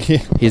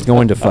NBA. He's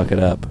going to fuck it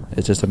up.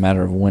 It's just a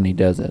matter of when he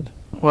does it.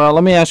 Well,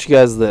 let me ask you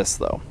guys this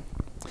though: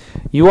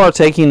 you are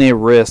taking a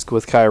risk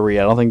with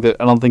Kyrie. I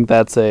don't think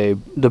that's a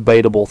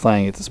debatable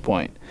thing at this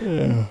point.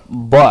 Yeah.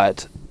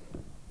 But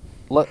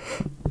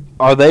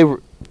are they?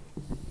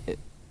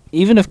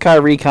 Even if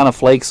Kyrie kind of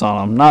flakes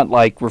on them, not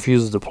like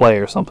refuses to play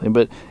or something,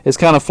 but is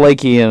kind of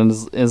flaky and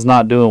is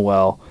not doing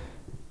well,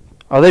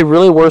 are they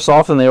really worse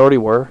off than they already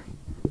were?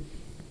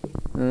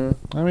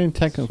 I mean,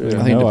 technically, Sure.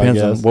 I think no, it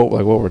depends on guess. what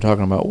we're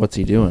talking about. What's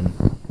he doing?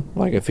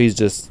 Like if he's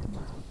just,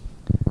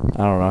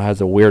 I don't know, has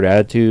a weird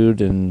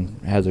attitude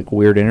and has a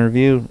weird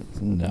interview.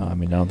 No, I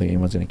mean I don't think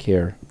anyone's gonna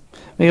care.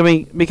 I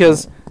mean,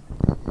 because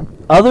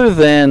other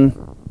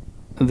than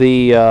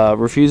the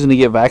refusing to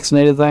get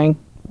vaccinated thing,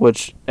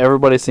 which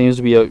everybody seems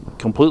to be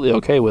completely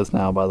okay with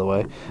now, by the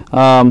way,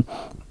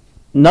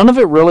 none of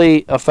it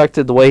really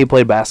affected the way he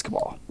played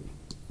basketball.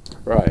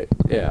 Right.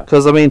 Yeah.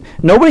 Because, I mean,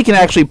 nobody can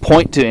actually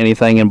point to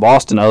anything in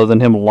Boston other than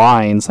him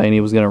lying, saying he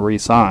was going to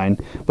re-sign.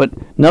 But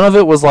none of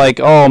it was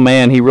like, oh,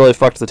 man, he really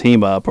fucked the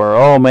team up, or,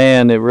 oh,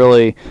 man, it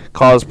really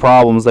caused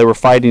problems. They were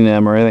fighting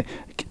him or anything.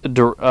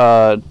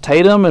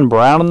 Tatum and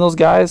Brown and those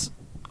guys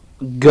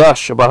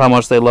gush about how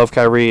much they love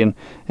Kyrie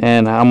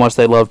and how much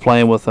they love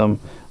playing with him.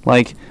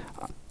 Like,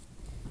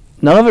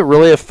 none of it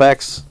really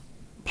affects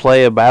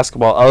play of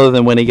basketball other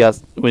than when he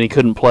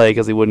couldn't play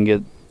because he wouldn't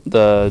get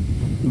the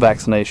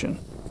vaccination.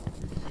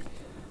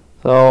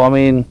 So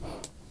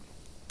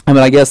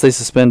I guess they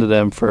suspended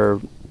him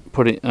for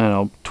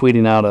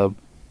tweeting out a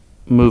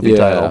movie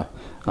title.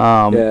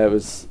 Yeah, it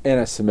was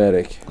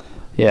anti-Semitic.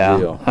 Yeah,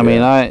 deal. I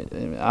mean,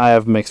 I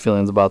have mixed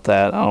feelings about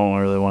that. I don't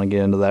really want to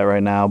get into that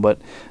right now, but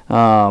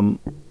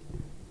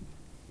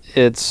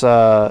it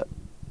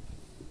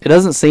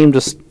doesn't seem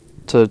to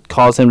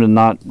cause him to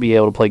not be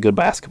able to play good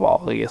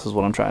basketball, I guess is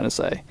what I'm trying to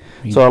say.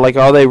 So, like,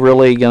 are they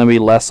really going to be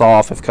less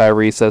off if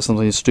Kyrie says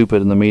something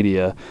stupid in the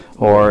media,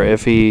 or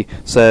if he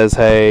says,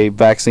 hey,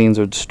 vaccines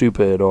are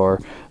stupid,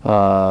 or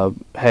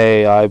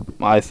hey,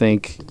 I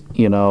think,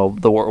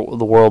 the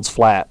world's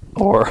flat,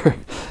 or...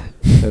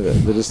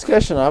 The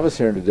discussion I was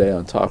hearing today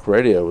on talk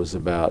radio was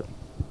about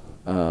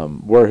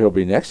where he'll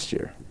be next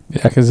year.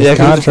 Yeah, because he's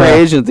a free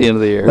agent at the end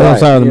of the year. Right.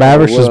 The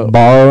Mavericks just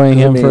borrowing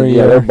him for a year.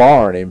 Yeah, they're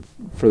borrowing him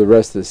for the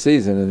rest of the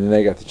season, and then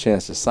they got the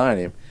chance to sign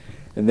him.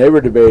 And they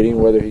were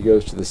debating whether he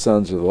goes to the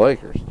Suns or the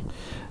Lakers.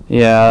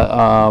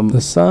 Yeah.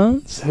 The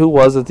Suns? Who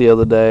was it the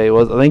other day? It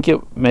was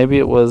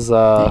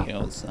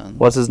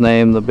what's his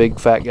name? The big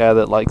fat guy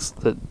that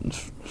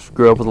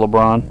grew up with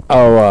LeBron.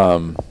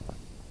 Oh,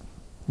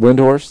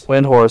 Windhorst.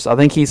 Windhorst. I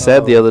think he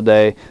said the other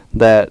day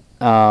that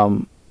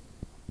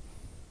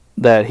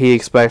that he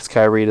expects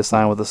Kyrie to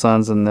sign with the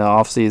Suns in the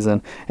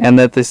offseason, and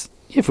that this,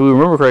 if we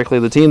remember correctly,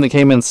 the team that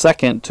came in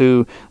second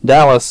to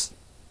Dallas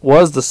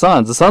was the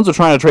Suns. The Suns were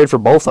trying to trade for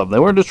both of them. They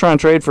weren't just trying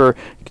to trade for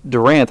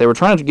Durant. They were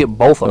trying to get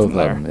both of them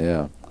there.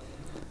 Yeah.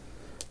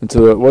 And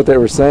so what they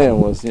were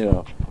saying was,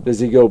 does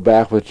he go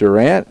back with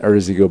Durant or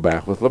does he go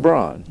back with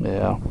LeBron?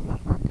 Yeah.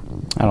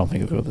 I don't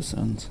think it'll go with the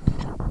Suns.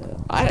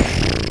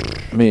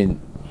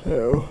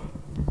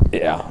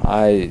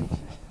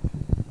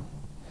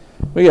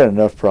 We got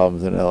enough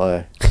problems in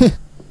L.A.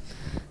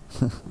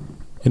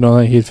 You don't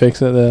think he'd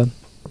fix it then?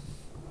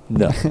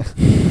 No.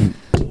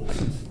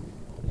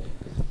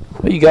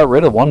 Well, you got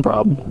rid of one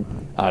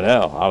problem. I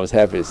know. I was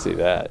happy to see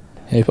that.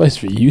 Hey, he plays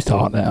for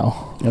Utah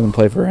now. He doesn't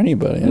play for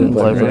anybody. He didn't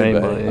play for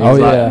anybody.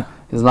 Yeah.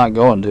 He's not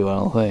going to, I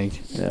don't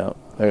think. Yeah.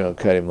 They're going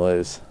to cut him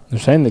loose. They're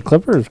saying the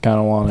Clippers kind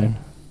of want him.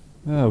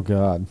 Oh,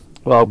 God.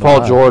 Well,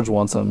 Paul George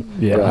wants him.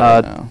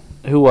 Yeah.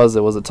 Who was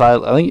it? Was it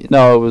Tyler? I think,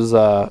 no, it was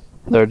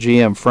their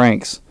GM,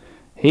 Franks.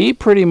 He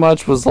pretty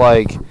much was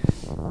like,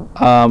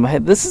 hey,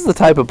 this is the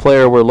type of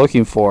player we're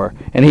looking for.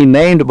 And he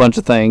named a bunch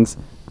of things.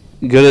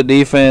 Good at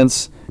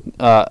defense.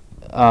 I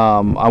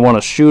want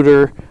a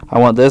shooter. I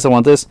want this. I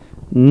want this.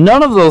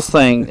 None of those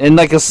things. And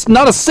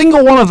not a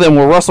single one of them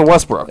were Russell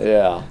Westbrook.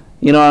 Yeah.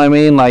 You know what I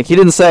mean? Like, he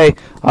didn't say,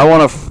 I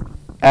want a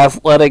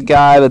athletic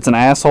guy that's an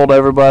asshole to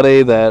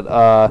everybody, that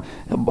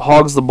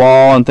hogs the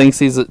ball and thinks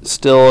he's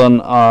still an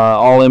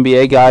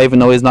all-NBA guy even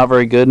though he's not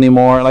very good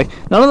anymore. Like,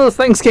 none of those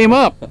things came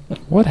up.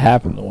 What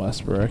happened to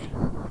Westbrook?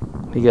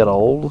 He got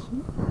old.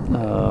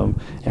 And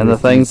the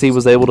things he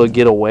was able to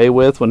get away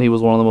with when he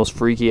was one of the most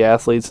freaky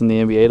athletes in the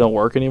NBA don't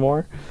work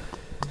anymore.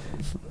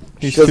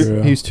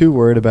 He's too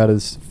worried about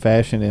his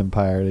fashion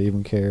empire to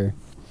even care.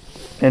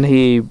 And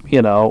he,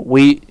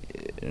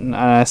 and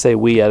I say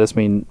we, I just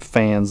mean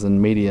fans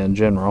and media in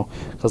general,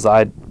 because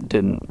I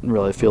didn't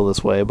really feel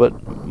this way,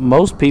 but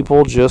most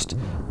people just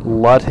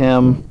let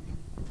him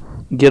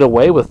get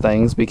away with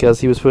things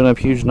because he was putting up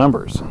huge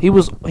numbers. He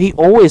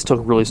always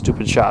took really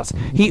stupid shots.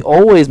 He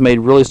always made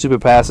really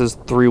stupid passes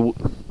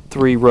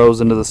three rows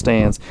into the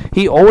stands.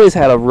 He always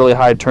had a really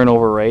high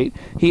turnover rate.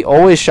 He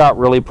always shot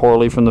really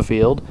poorly from the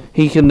field.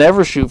 He could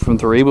never shoot from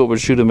three, but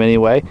would shoot them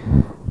anyway.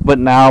 But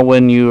now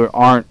when you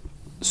aren't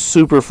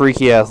super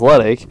freaky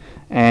athletic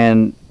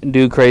and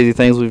do crazy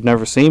things we've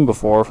never seen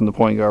before from the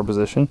point guard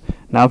position,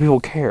 now people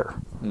care.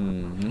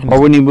 Mm-hmm.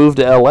 Or when you move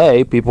to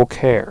L.A., people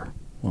care.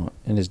 Well,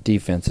 and his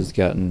defense has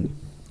gotten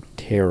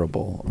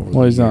terrible.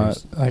 Well, he's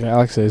not, like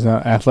Alex said, he's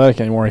not athletic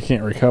anymore. He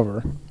can't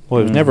recover. Well,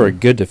 he was never a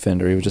good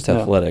defender. He was just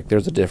athletic.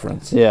 There's a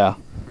difference. Yeah.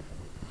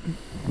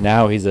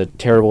 Now he's a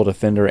terrible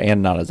defender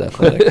and not as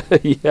athletic.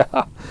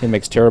 Yeah. He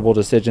makes terrible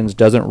decisions,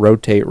 doesn't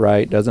rotate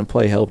right, doesn't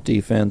play help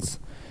defense,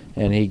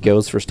 and he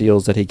goes for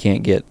steals that he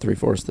can't get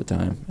 3/4 of the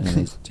time.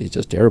 And he's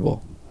just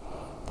terrible.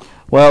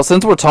 Well,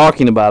 since we're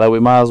talking about it, we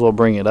might as well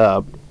bring it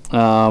up.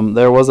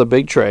 there was a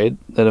big trade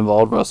that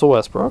involved Russell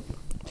Westbrook.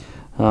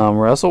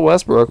 Russell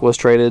Westbrook was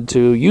traded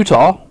to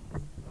Utah,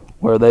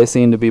 where they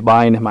seem to be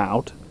buying him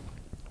out.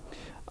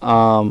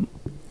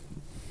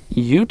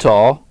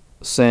 Utah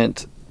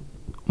sent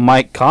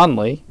Mike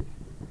Conley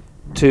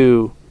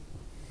to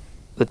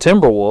the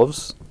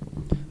Timberwolves.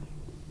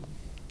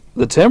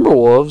 The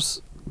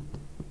Timberwolves,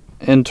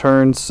 in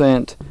turn,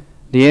 sent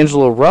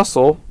D'Angelo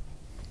Russell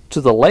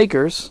to the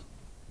Lakers.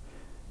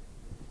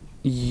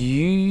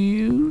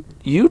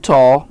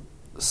 Utah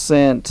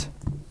sent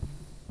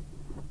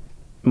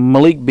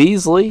Malik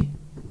Beasley,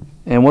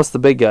 and what's the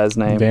big guy's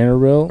name?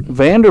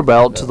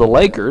 Vanderbilt to the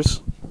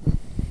Lakers.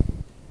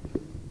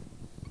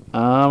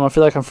 I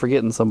feel like I'm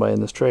forgetting somebody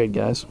in this trade,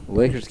 guys.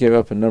 Lakers gave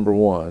up a number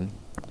 1.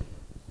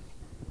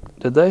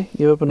 Did they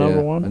give up a number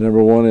 1? A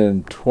number 1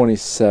 in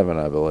 27,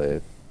 I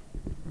believe.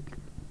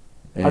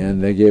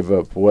 And they gave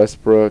up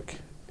Westbrook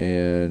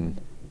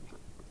and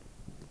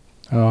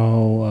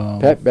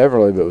Pat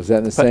Beverly, but was that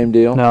in the same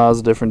deal? No, it was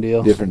a different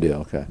deal. Different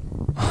deal, okay.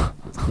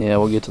 Yeah,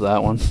 we'll get to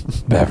that one.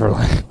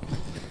 Beverly.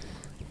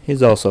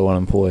 He's also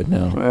unemployed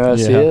now.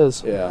 Yes, he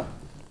is. Yeah.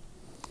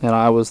 And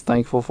I was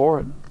thankful for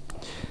it.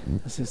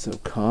 Let's see, so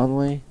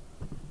Conley,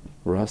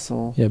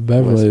 Russell. Yeah,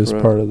 Beverly was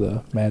Westbrook. part of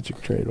the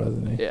Magic trade,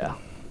 wasn't he? Yeah.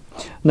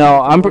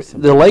 No,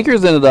 the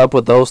Lakers ended up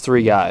with those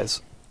 3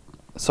 guys.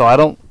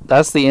 So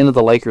that's the end of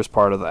the Lakers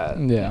part of that.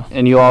 Yeah.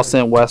 And you all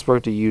sent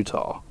Westbrook to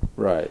Utah.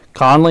 Right.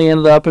 Conley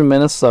ended up in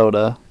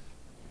Minnesota.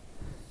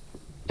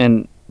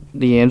 And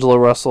D'Angelo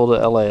Russell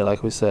to LA,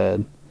 like we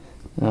said.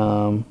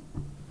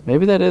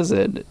 Maybe that is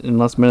it,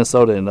 unless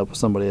Minnesota ended up with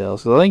somebody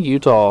else. 'Cause I think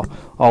Utah,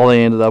 all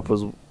they ended up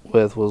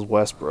with was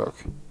Westbrook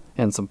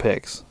and some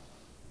picks.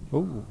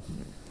 Ooh.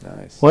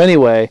 Nice. Well,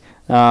 anyway,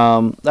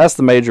 that's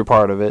the major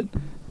part of it.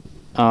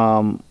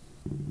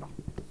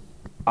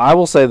 I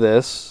will say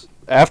this.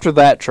 After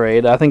that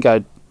trade, I think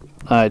I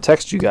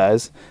texted you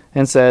guys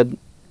and said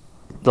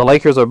the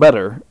Lakers are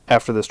better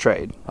after this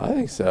trade. I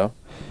think so.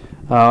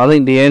 I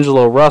think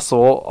D'Angelo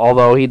Russell,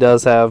 although he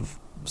does have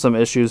some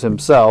issues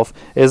himself,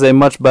 is a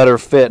much better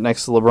fit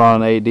next to LeBron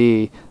and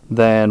AD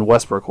than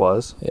Westbrook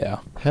was. Yeah.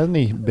 Hasn't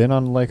he been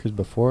on the Lakers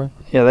before?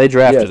 Yeah, they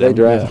drafted They him.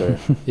 drafted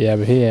him. Yeah,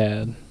 but he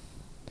had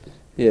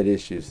He had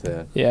issues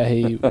then.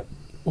 he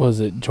was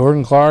it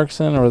Jordan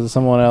Clarkson or was it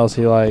someone else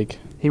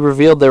He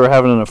revealed they were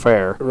having an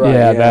affair. Right,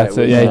 yeah, that's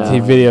it. Yeah, he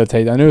uh,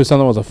 videotaped. I knew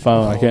something was a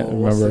phone. I can't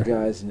What's remember. the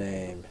guy's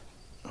name?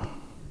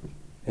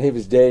 He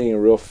was dating a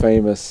real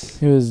famous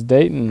He was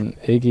dating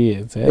Iggy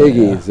Azalea.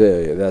 Iggy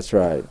Azalea. That's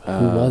right.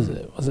 Who was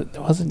it? It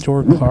wasn't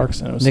Jordan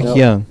Clarkson. It was Nick some-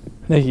 Young.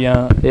 Nick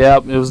Young.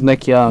 Yep, it was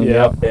Nick Young.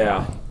 Yep.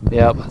 Yeah.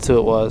 Yep, that's who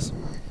it was.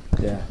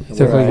 Yeah. He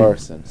took like a-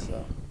 Carson.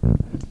 So.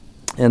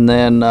 And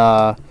then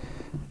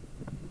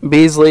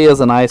Beasley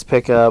is a nice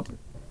pickup.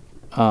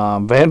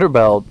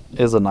 Vanderbilt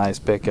is a nice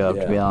pickup,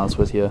 to be Yeah. honest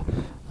with you.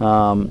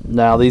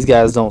 Now, these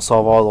guys don't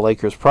solve all the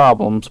Lakers'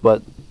 problems,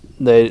 but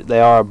they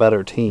are a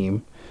better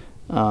team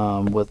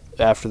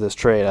after this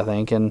trade, I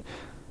think. And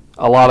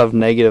a lot of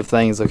negative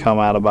things have come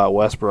out about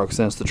Westbrook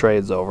since the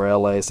trade's over.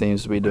 LA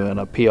seems to be doing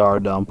a PR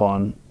dump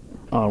on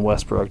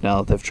Westbrook now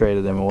that they've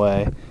traded him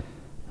away.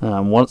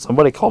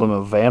 Somebody called him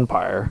a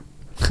vampire.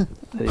 That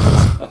he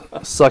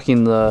was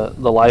sucking the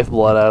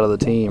lifeblood out of the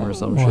team or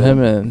some Well, shit.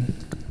 him and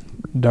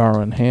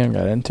Darwin Ham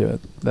got into it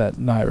that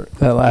night.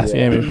 That last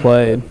game he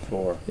played.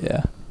 Before.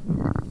 Yeah.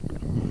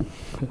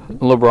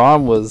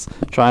 LeBron was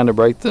trying to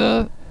break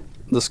the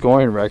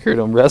scoring record,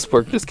 and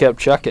Westbrook just kept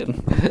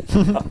chucking.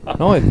 Not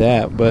only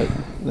that, but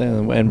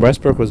and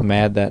Westbrook was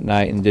mad that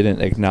night and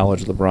didn't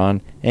acknowledge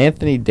LeBron.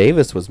 Anthony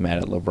Davis was mad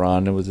at LeBron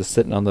and was just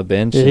sitting on the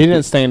bench. Yeah, he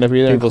didn't stand up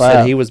either. and People clap.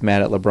 said he was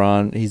mad at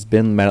LeBron. He's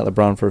been mad at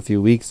LeBron for a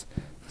few weeks.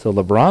 So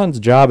LeBron's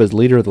job as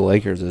leader of the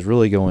Lakers is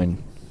really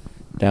going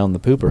down the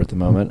pooper at the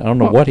moment. I don't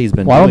know what he's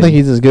been Well, I doing. don't think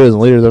he's as good as a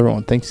leader as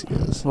everyone thinks he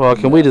is. Well,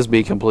 can we just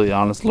be completely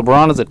honest?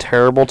 LeBron is a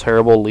terrible,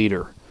 terrible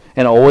leader,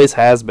 and always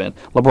has been.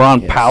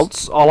 LeBron Yes.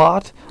 pouts a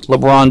lot.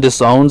 LeBron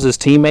disowns his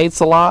teammates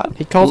a lot.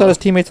 He calls out his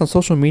teammates on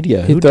social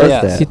media. He Who throws, does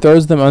Yes. that? he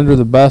throws them under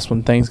the bus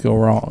when things go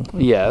wrong.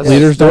 Yes.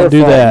 Leaders Their don't do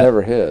fault, that.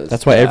 Never his.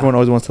 That's why Yeah. everyone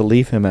always wants to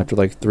leave him after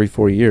like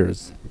 3-4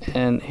 years.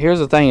 And here's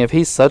the thing. If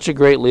he's such a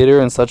great leader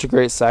and such a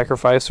great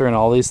sacrificer and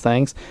all these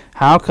things,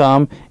 how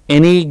come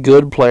any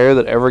good player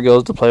that ever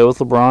goes to play with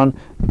LeBron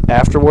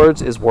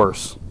afterwards is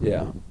worse?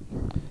 Yeah.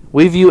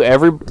 We view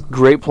every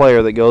great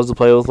player that goes to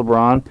play with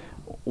LeBron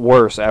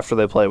worse after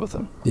they play with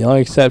him. The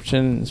only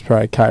exception is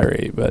probably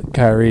Kyrie, but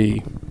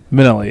Kyrie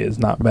mentally is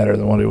not better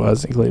than what he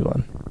was in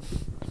Cleveland.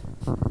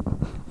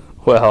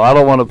 Well, I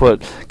don't want to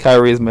put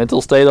Kyrie's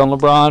mental state on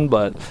LeBron,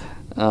 but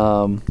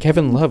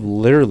Kevin Love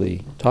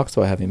literally talks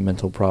about having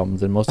mental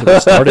problems, and most of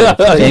it started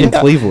in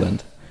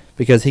Cleveland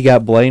because he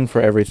got blamed for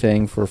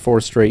everything for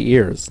 4 straight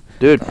years.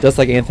 dude, Just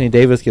like Anthony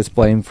Davis gets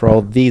blamed for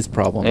all these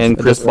problems. and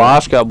Chris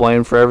Bosh got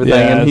blamed for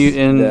everything Yes.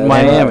 in That's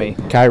Miami.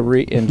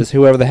 Kyrie and just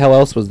whoever the hell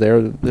else was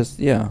there. Just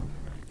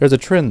there's a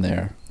trend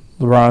there.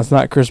 LeBron, it's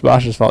not Chris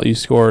Bosh's fault you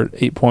scored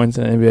 8 points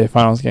in an NBA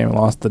Finals game and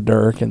lost to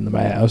Dirk and the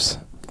Mavs.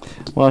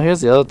 Well,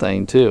 here's the other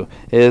thing too: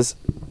 is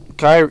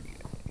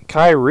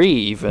Kyrie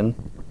even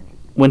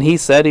when he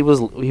said he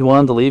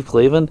wanted to leave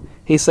Cleveland,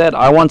 he said,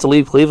 "I want to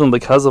leave Cleveland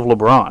because of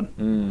LeBron."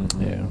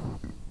 Yeah.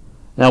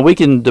 Now, we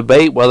can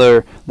debate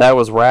whether that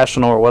was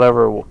rational or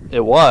whatever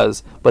it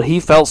was, but he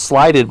felt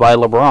slighted by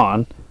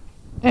LeBron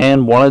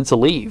and wanted to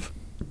leave.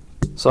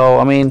 So,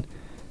 I mean,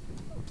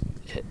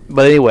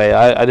 but anyway,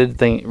 I did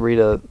read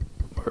or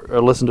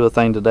listen to a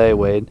thing today,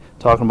 Wade,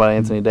 talking about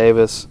Anthony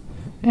Davis.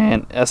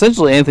 And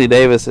essentially, Anthony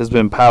Davis has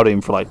been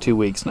pouting for like 2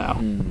 weeks now.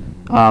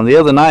 The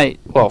other night,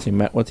 What's he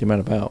mad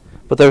about?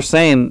 but they're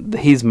saying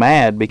that he's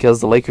mad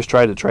because the Lakers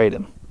tried to trade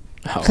him.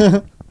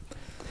 Oh.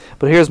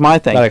 But here's my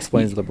thing. That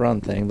explains the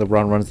LeBron thing.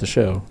 LeBron runs the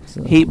show.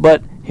 So.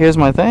 But here's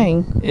my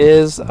thing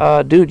is,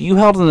 dude, you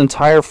held an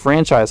entire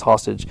franchise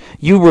hostage.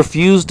 You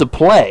refused to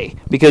play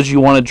because you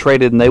wanted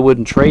traded and they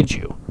wouldn't trade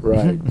you.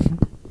 Right.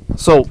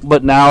 So,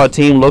 but now a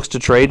team looks to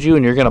trade you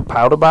and you're going to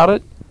pout about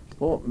it?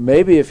 Well,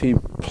 maybe if he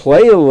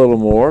played a little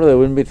more, they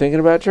wouldn't be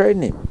thinking about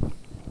trading him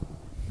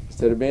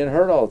instead of being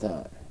hurt all the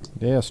time.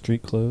 Yeah,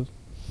 street clothes.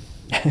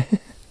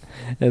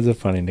 It's a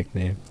funny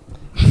nickname.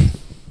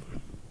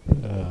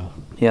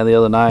 Yeah, the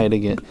other night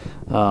again.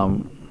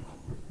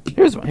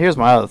 Here's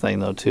my other thing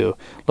though too.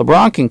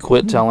 LeBron can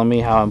quit telling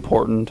me how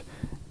important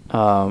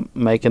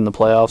making the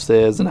playoffs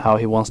is and how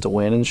he wants to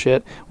win and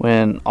shit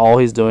when all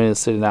he's doing is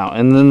sitting out.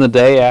 And then the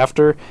day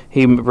after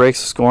he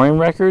breaks the scoring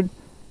record,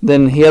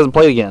 then he hasn't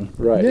played again.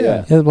 Right. Yeah.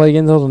 Yeah. He hasn't played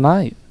again until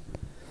tonight.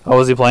 Oh,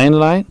 is he playing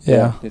tonight?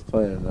 Yeah. He's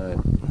playing tonight.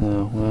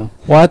 Oh well.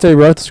 Well, after he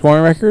broke the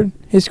scoring record,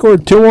 he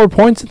scored 2 more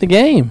points in the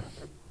game,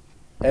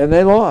 And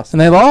they lost. and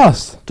they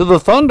lost. To the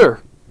Thunder.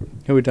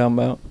 Who are we talking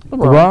about?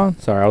 LeBron.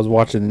 Sorry, I was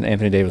watching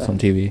Anthony Davis on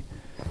TV.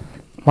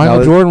 Michael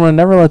No, Jordan would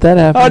never let that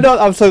happen. Oh no!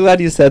 I'm so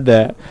glad you said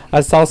that.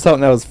 I saw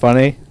something that was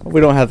funny. We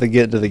don't have to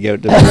get to the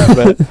GOAT debate,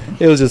 but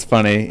it was just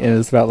funny, and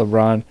it's about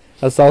LeBron.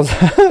 I saw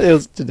it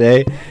was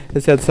today.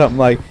 It said something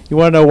like, "You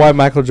want to know why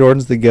Michael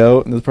Jordan's the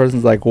GOAT?" And this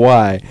person's like,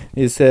 "Why?" And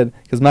he said,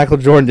 "Because Michael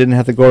Jordan didn't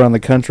have to go around the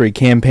country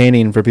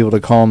campaigning for people to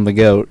call him the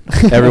GOAT.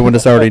 Everyone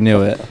just already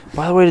knew it."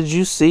 By the way, did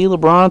you see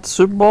LeBron at the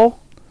Super Bowl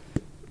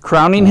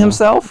crowning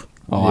himself?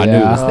 Oh, I knew it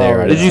was there.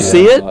 I Did didn't you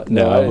see see it. it?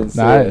 No, I didn't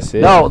see I it. didn't see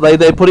it. No,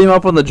 they put him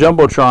up on the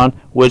jumbotron,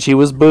 which he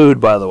was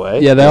booed, by the way.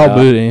 Yeah, they all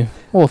booed him.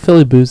 Well,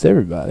 Philly boos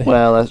everybody.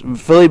 Well,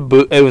 Philly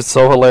it was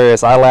so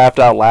hilarious. I laughed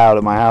out loud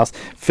at my house.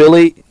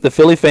 The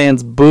Philly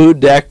fans booed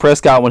Dak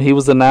Prescott when he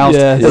was announced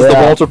Yes. as the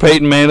Yeah. Walter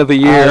Payton Man of the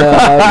Year.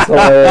 That's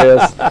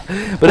hilarious.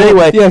 But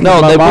anyway, Yeah, 'cause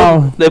no,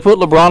 my they put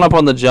LeBron up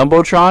on the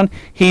jumbotron.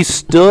 He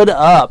stood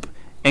up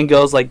and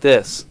goes like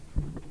this,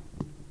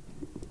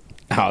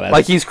 Oh, that's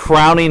like he's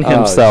crowning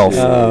himself.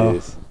 Oh,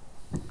 jeez.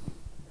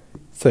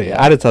 so.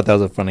 Yeah, I just thought that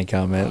was a funny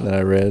comment that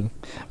I read.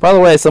 By the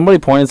way, somebody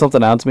pointed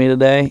something out to me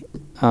today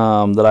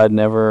that I'd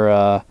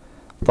never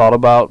thought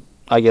about,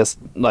 I guess,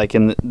 like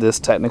in this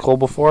technical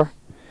before.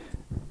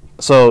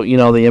 So, the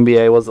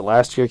NBA, was it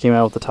last year, came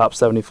out with the top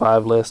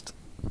 75 list?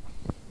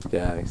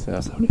 Yeah, I think so.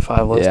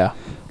 75 list. yeah.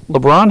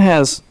 LeBron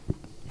has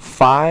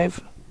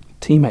 5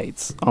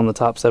 teammates on the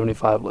top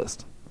 75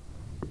 list.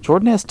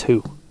 Jordan has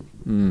 2,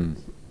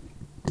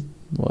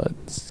 What?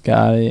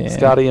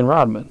 Scotty and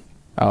Rodman.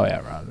 Oh, yeah,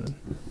 Rodman.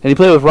 And he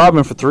played with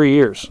Rodman for 3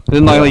 years. It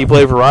didn't like he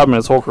played for Rodman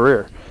his whole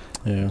career.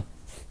 Yeah.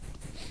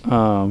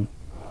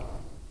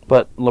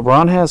 But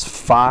LeBron has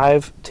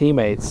 5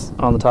 teammates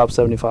on the top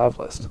 75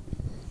 list.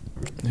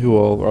 Who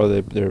all are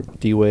they? They're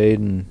D Wade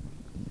and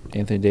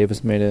Anthony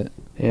Davis made it.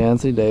 Yeah,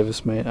 Anthony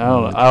Davis, man. I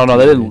don't know.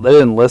 They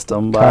didn't list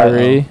them. But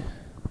Kyrie.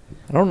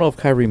 I don't know if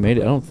Kyrie made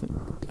it. I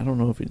don't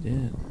know if he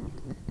did.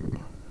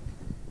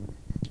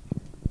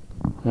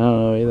 I don't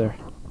know either.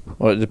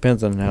 Well, it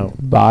depends on how.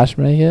 Bosh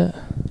make it?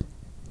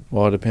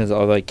 Well, it depends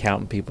on like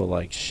counting people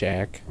like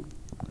Shaq.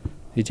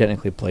 He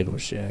technically played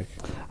with Shaq.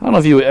 I don't know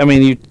if you. I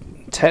mean, you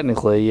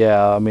technically,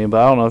 yeah. I mean,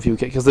 but I don't know if you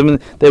because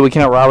they would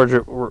count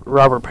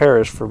Robert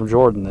Parrish from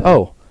Jordan. Then.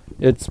 Oh,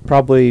 it's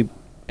probably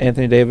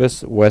Anthony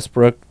Davis,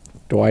 Westbrook,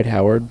 Dwight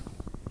Howard,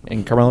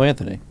 and Carmelo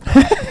Anthony.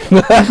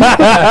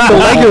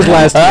 The Lakers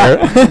last year.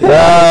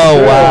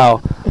 Oh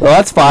wow. Well,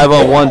 that's 5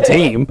 on one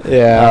team.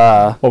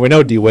 Yeah. Well, we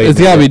know D Wade. It's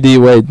got to be D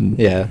Wade.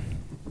 Yeah.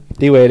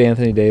 D Wade,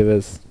 Anthony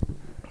Davis.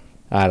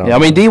 I don't. Yeah, I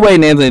mean, D Wade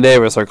and Anthony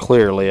Davis are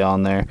clearly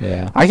on there.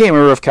 Yeah. I can't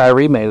remember if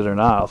Kyrie made it or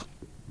not.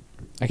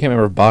 I can't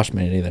remember if Bosh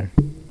made it either.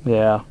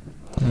 Yeah,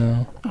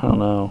 No. I don't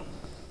know.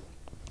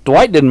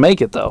 Dwight didn't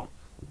make it though.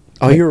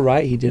 Oh, you're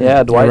right. He did.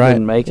 Yeah, Dwight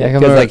didn't make Yeah, it.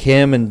 Because like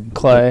him and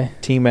Clay.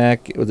 T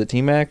Mac. Was it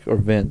T Mac or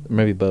Vint?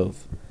 Maybe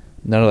both.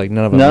 None of them.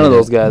 None made of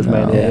those it. guys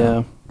No. made it.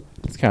 Yeah,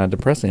 It's kind of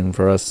depressing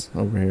for us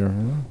over here.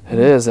 it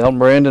is. Elton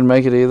Brand didn't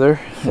make it either.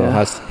 So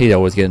Yeah. he's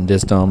always getting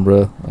dissed on,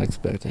 bro. I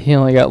expect it. He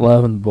only got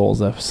love in the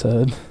Bulls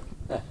episode.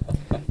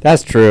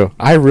 That's true.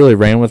 I really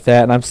ran with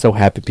that, and I'm so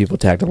happy people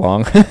tagged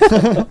along.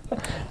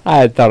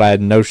 I thought I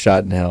had no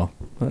shot in hell.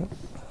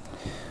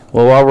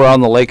 Well, while we're on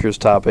the Lakers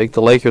topic,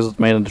 the Lakers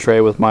made a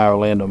trade with my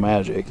Orlando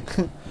Magic.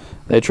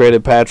 They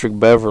traded Patrick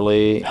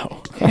Beverly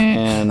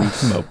and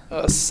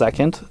a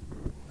second.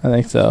 I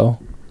think so.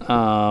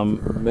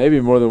 Maybe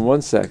more than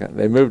 1 second.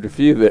 They moved a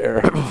few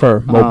there. For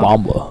Mo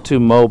Bamba.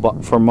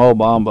 For Mo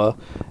Bamba.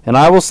 And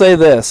I will say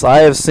this. I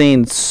have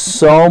seen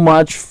so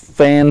much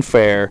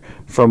fanfare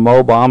for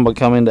Mo Bamba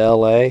coming to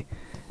L.A.,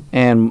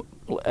 and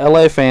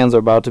L.A. fans are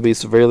about to be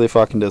severely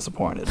fucking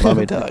disappointed, let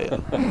me tell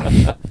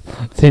you.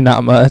 See,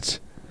 not much.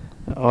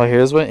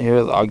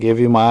 Well, I'll give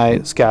you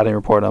my scouting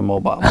report on Mo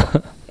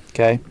Bamba.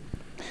 Okay?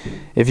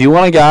 If you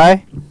want a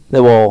guy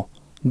that will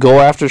go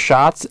after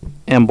shots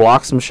and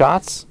block some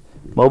shots,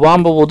 Mo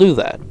Bamba will do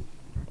that.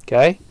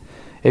 Okay?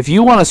 If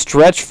you want a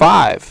stretch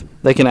five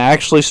that can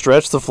actually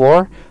stretch the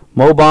floor,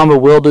 Mo Bamba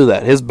will do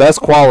that. His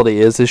best quality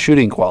is his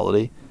shooting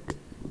quality.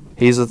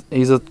 He's a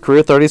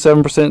career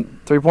 37%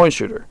 three-point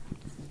shooter.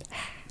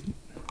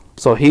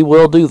 So he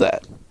will do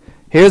that.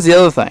 Here's the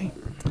other thing.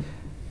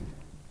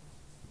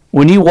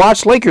 When you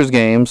watch Lakers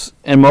games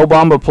and Mo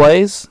Bamba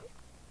plays,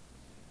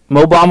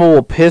 Mo Bamba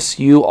will piss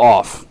you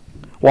off.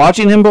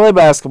 Watching him play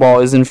basketball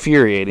is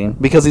infuriating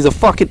because he's a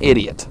fucking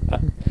idiot.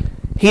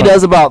 He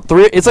does about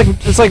three. It's like.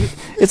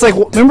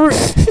 Remember,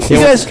 He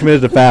almost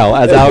committed a foul.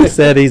 As Alex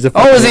said, he's a.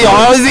 oh, is he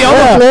on the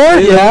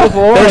floor? Yeah.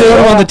 They're doing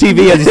him on the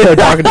TV as he started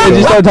talking to him.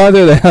 Just started talking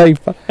to them. Like,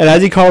 And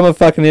as he called him a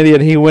fucking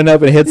idiot, he went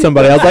up and hit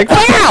somebody. I was like,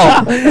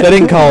 foul! They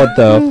didn't call it,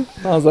 though.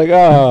 I was like,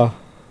 oh.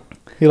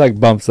 He, like,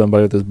 bumped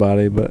somebody with his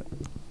body, but.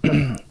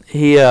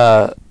 He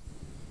I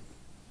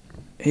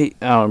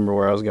don't remember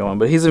where I was going,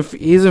 but he's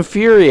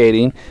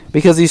infuriating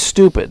because he's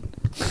stupid.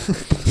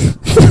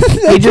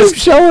 He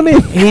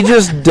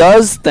just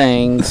does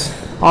things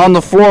on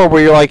the floor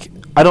where you're like,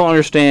 I don't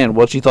understand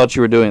what you thought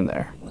you were doing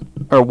there,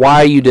 or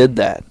why you did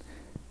that,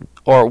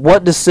 or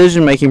what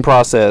decision-making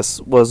process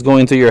was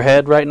going through your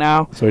head right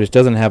now. So he just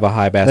doesn't have a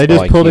high They basketball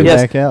just pulled IQ. him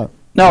Yes. back out.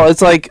 No,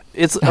 it's like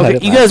okay.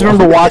 You guys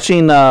remember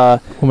watching? well,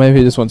 maybe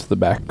he just went to the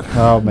back.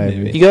 Oh,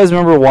 maybe. You guys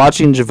remember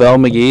watching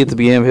JaVale McGee at the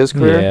beginning of his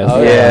career? Yes.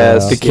 Oh,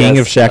 Yes. The king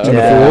of Shaq and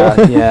Yeah,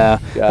 the Fool. yeah.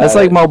 Got That's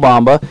like it. Mo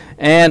Bamba.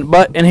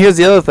 And here's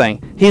the other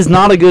thing. He's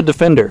not a good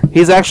defender.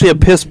 He's actually a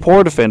piss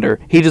poor defender.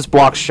 He just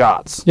blocks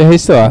shots. Yeah,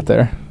 he's still out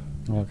there.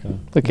 Okay.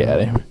 Look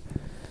at him.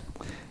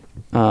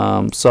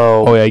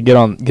 So Oh yeah, get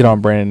on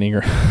Brandon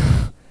Ingram.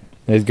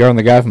 He's guarding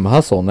the guy from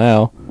Hustle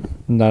now.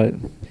 Not.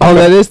 Oh,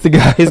 that is the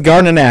guy. He's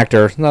guarding an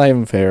actor. It's not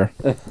even fair.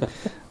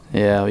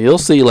 yeah, you'll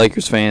see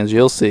Lakers fans.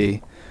 You'll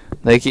see.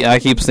 I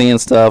keep seeing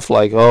stuff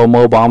like, oh,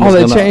 Mo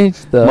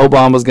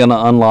Bamba's gonna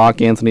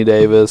unlock Anthony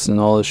Davis and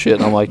all this shit.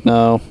 And I'm like,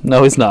 no,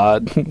 he's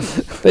not.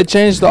 They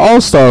changed the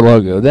All-Star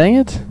logo. Dang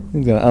it!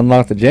 He's gonna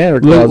unlock the janitor.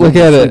 Look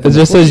at it. It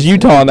just says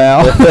Utah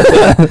now.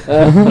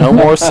 No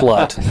more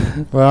slut.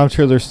 Well, I'm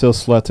sure there's still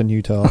sluts in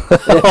Utah.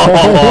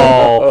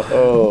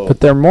 Oh. But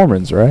they're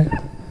Mormons, right?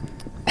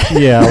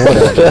 Yeah,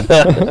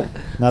 whatever.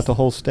 Not the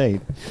whole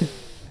state.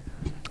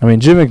 I mean,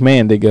 Jim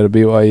McMahon did go to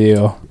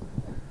BYU.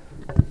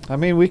 I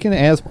mean, we can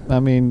ask. I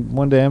mean,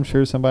 one day I'm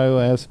sure somebody will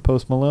ask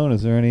Post Malone,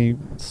 is there any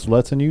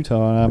sluts in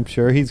Utah? And I'm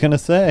sure he's going to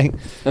say,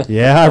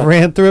 yeah, I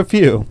ran through a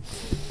few.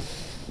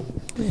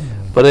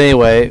 But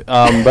anyway,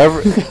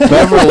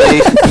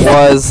 Beverly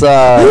was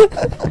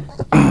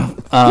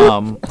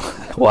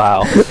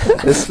wow.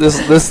 This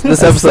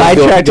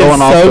episode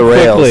going off the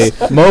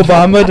rails. Mo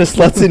Bamba just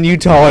lets in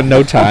Utah in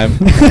no time.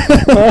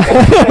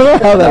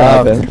 How that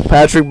happened?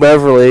 Patrick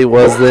Beverly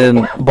was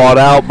then bought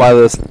out by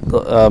this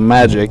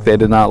Magic. They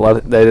did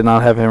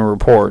not have him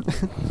report.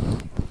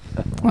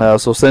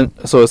 So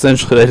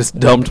essentially, they just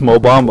dumped Mo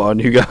Bamba on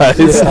you guys.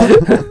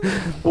 Yeah.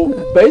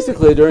 Well,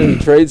 basically, during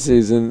the trade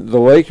season, the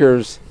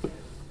Lakers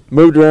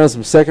moved around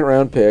some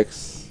second-round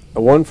picks,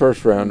 one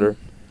first-rounder,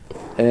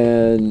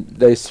 and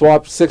they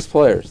swapped 6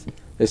 players.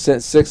 They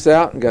sent 6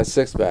 out and got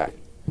 6 back.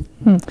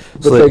 But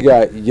So they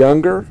got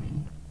younger,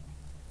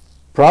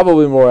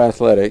 probably more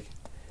athletic,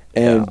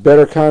 and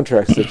better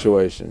contract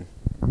situation.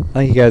 I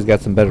think you guys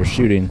got some better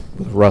shooting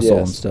with Russell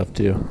and Yes. stuff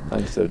too. I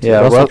think so, too.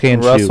 Yeah, Russell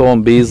can shoot. Russell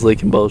and Beasley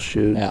can both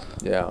shoot.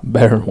 Yeah.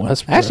 Better than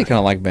Westbrook. I actually kind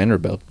of like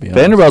Vanderbilt. To be honest.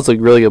 Vanderbilt's a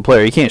really good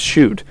player. He can't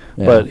shoot,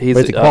 Yeah. but he's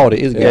a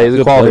quality. He's yeah, he's a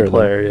good quality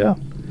player, player. Yeah,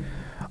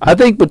 I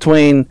think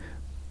between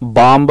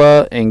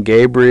Bamba and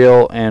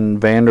Gabriel and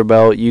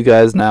Vanderbilt, you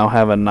guys now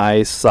have a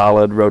nice,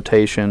 solid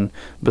rotation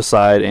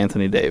beside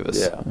Anthony Davis.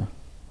 Yeah.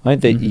 I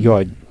think that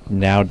you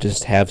now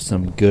just have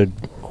some good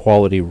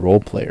quality role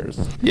players.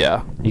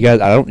 Yeah. You guys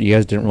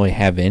didn't really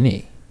have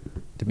any,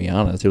 to be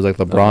honest. It was like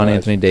LeBron, nice.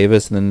 Anthony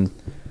Davis, and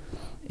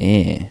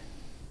then,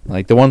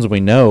 like the ones we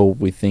know,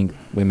 we think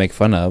we make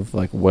fun of,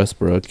 like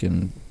Westbrook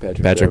and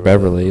Patrick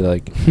Beverly.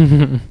 Like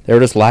they were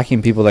just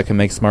lacking people that can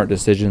make smart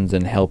decisions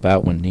and help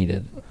out when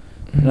needed.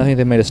 And I think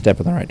they made a step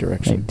in the right I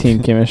direction. think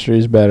team chemistry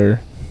is better.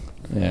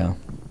 Yeah.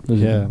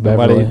 Yeah,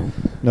 Beverly.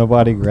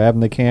 nobody grabbing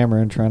the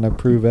camera and trying to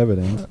prove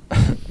evidence.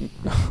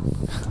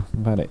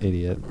 About an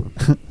idiot.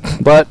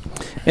 But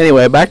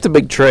anyway, back to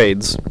big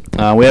trades.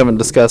 We haven't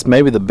discussed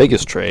maybe the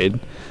biggest trade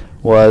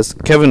was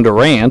Kevin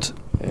Durant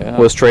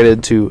was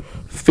traded to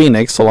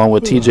Phoenix along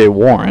with T.J.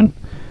 Warren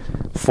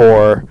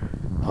for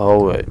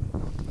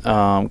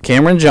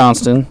Cameron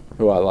Johnston,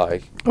 Who I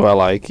like. who I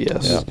like,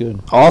 yes. Yeah. Good.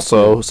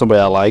 Also, somebody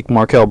I like,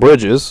 Markel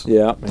Bridges.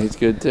 Yeah, he's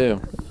good,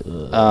 too.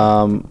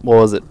 what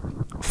was it?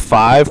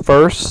 5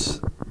 firsts,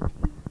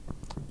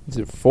 Is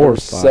it 4 or 5?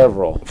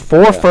 Several.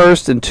 4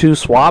 firsts and 2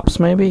 swaps,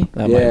 maybe.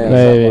 That Yeah, might be.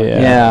 Maybe,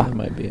 yeah. That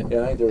might be it.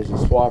 Yeah, I think there was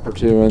a swap or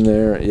 2 in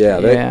there. Yeah,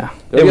 they're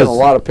It getting was- a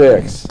lot of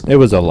picks. It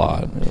was a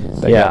lot.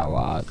 They Yeah. got a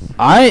lot.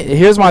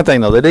 Here's my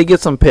thing though. They did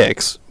get some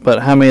picks, but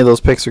how many of those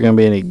picks are going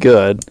to be any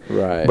good?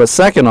 Right. But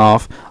second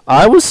off,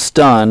 I was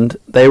stunned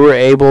they were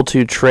able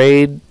to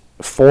trade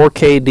for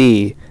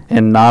KD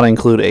and not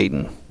include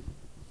Ayton.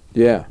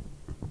 yeah.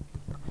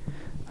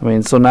 I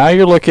mean, so now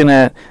you're looking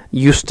at,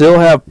 you still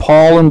have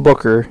Paul and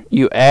Booker,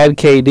 you add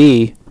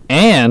KD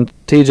and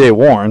TJ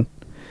Warren,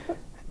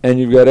 And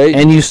you've got 8.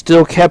 and you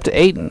still kept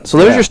Ayton. So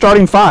there's Yeah. your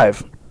starting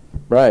 5.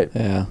 Right.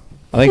 Yeah.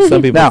 I think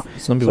some people Now-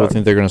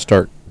 think they're going to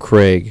start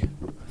Craig.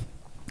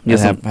 Get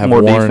and some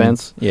more Warren,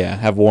 defense. Yeah,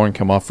 have Warren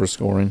come off for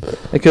scoring.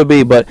 It could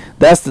be, but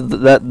this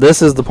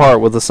is the part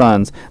with the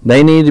Suns.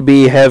 They need to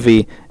be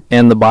heavy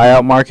in the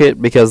buyout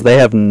market because they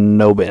have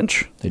no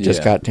bench. They just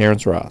Yeah. got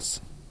Terrence Ross.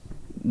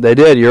 They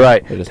did. You're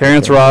right. They just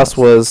Terrence got Terrence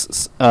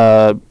Ross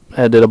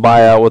did a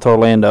buyout with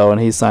Orlando,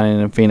 and he's signing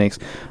in Phoenix.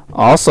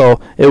 Also,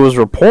 it was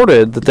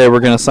reported that they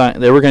were going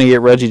to get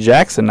Reggie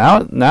Jackson. Now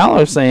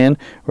they're saying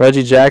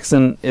Reggie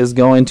Jackson is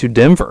going to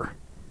Denver.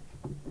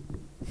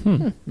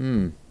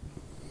 Hmm.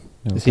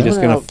 Is he just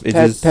going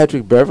to?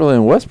 Patrick Beverly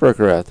and Westbrook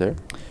are out there.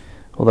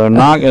 Well, they're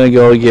not going to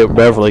go get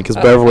Beverly because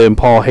Beverly and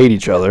Paul hate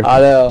each other. I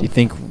know. Do you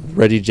think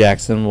Reggie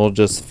Jackson will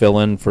just fill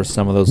in for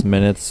some of those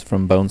minutes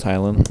from Bones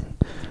Highland?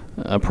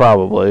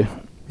 Probably.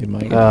 He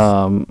might.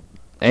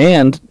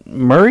 And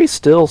Murray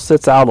still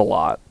sits out a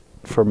lot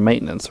for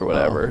maintenance or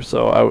whatever.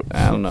 So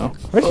I don't know.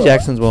 Reggie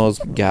Jackson's one of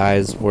those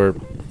guys where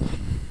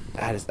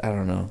I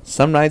don't know.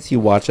 Some nights you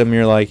watch him,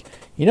 you're like,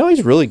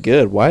 he's really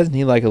good. Why isn't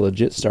he like a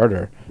legit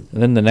starter?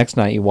 And then the next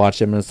night you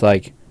watch him, and it's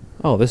like,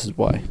 oh, this is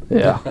why.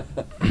 Yeah,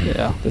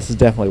 yeah. This is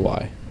definitely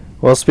why.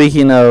 Well,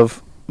 speaking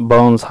of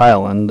Bones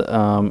Highland,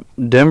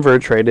 Denver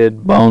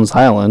traded Bones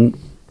Highland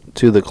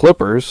to the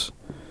Clippers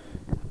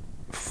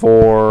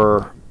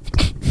for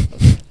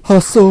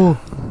Hustle.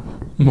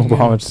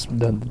 Muhammad's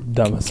done the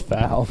dumbest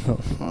foul.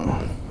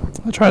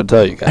 I tried to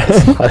tell you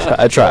guys.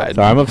 I tried.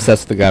 So I'm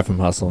obsessed with the guy from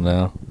Hustle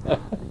now.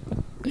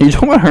 You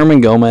talking about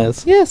Herman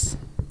Gomez? Yes.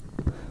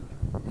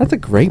 That's a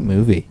great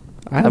movie.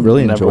 I I've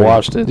really never enjoyed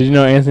watched Did it. you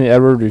know Anthony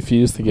Edwards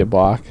refused to get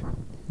blocked?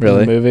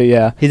 Really? In the movie,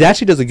 yeah. He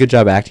actually does a good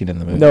job acting in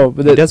the movie. No,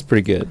 but he does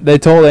pretty good. They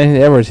told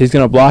Anthony Edwards he's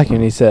going to block you,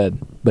 and he said,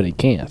 but he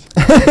can't.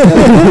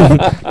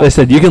 They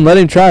said, you can let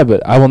him try,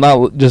 but I will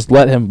not just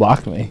let him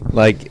block me.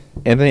 Like,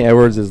 Anthony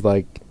Edwards is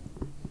like...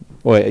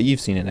 Wait, you've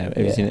seen it. Have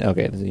you Yeah. seen it?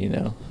 Okay, so you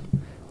know.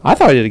 I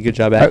thought he did a good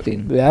job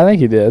acting. Yeah, I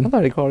think he did. I thought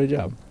he did a quality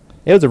job.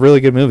 It was a really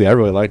good movie. I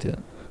really liked it.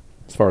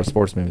 As far as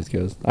sports movies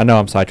goes. I know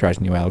I'm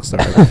sidetracking you, Alex.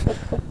 Sorry.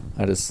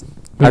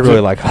 I really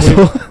like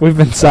Hustle. We've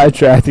been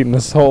sidetracking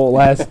this whole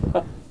last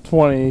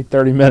 20,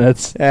 30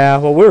 minutes. Yeah,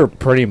 well, we were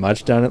pretty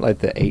much done at like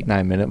the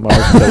 8-9 minute mark.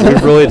 So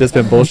we've really just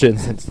been bullshitting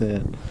since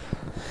then.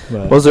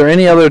 But Was there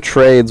any other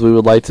trades we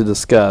would like to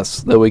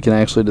discuss that we can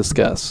actually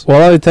discuss? Well,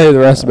 let me tell you the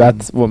rest about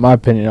what my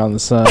opinion on the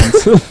Suns.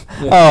 oh,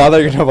 I thought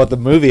you were talking about the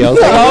movie. I was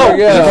like, Oh, oh,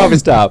 yeah. we should probably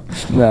stop.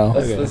 No.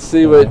 Let's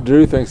see what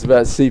Drew thinks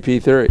about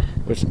CP3.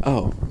 Which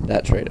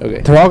that trade.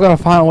 Okay. They're all going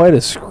to find a way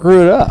to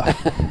screw it up.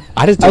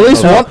 I just At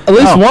least don't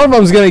know. one of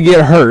them's going to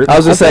get hurt. I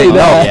was going to say, I'll no,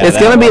 tell you that. it's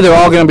going to be they're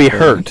all going to be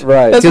hurt.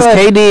 Right. That's Because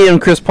right. KD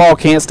and Chris Paul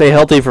can't stay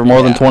healthy for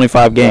more than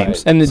 25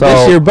 games. And So,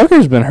 this year,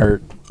 Booker's been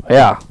hurt.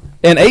 yeah.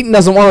 And Ayton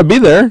doesn't want to be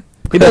there.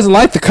 He doesn't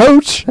like the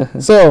coach.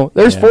 So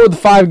there's Yeah. 4 of the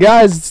 5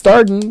 guys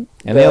starting.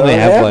 And they only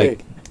have happy.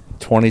 like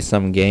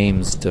 20-some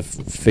games to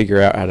figure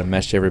out how to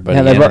mesh everybody Yeah,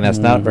 in, they've and that's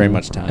not very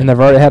much time. And they've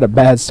already had a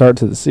bad start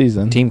to the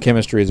season. Team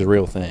chemistry is a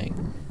real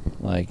thing.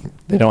 Like,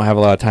 they don't have a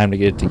lot of time to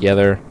get it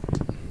together.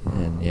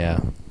 And, yeah.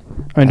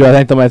 I mean, do I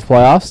think they'll make the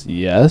playoffs?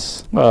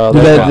 Yes.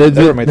 They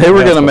They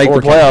were going to make the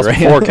before Kevin playoffs Durant.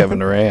 before Kevin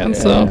Durant.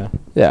 Yeah. So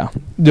Yeah.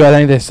 Do I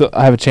think they still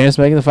have a chance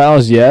of making the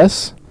finals?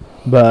 Yes.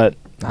 But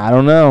I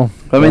don't know.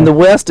 I mean, the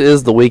West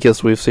is the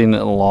weakest we've seen in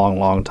a long,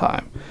 long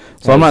time.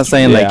 So I'm not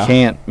saying Yeah. they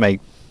can't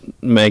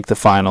make the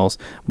finals,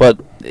 but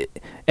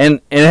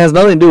and it has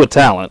nothing to do with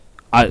talent.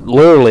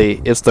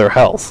 Literally, it's their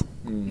health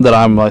that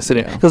I'm like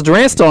sitting because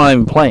Durant's still not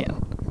even playing.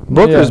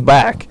 Booker's Yeah.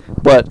 back,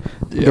 but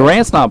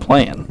Durant's not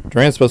playing.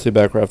 Durant's supposed to be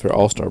back right after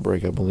All-Star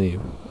break, I believe.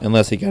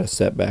 Unless he got a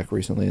setback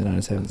recently, and I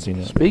just haven't seen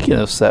it. Speaking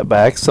of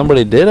setbacks,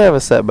 somebody did have a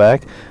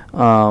setback.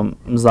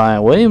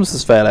 Zion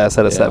Williams' fat ass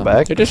had a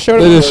setback. They just showed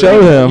They just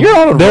showed him. You're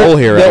on a There- roll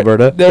here, there-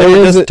 Alberta. there They were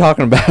is just a-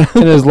 talking about it.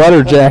 In his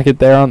letter jacket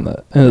there on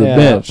the Yeah.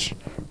 bench.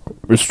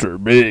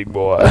 Mr. Big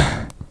Boy.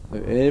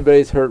 If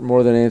anybody's hurt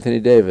more than Anthony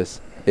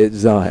Davis, it's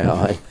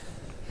Zion.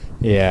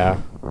 Yeah.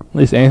 At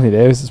least Anthony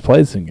Davis has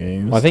played some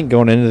games. Well, I think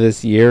going into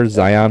this year,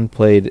 Zion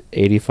played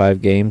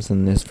 85 games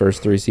in his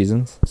first 3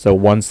 seasons. So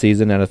 1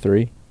 season out of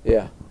 3.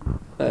 Yeah.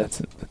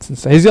 that's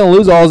insane. He's going to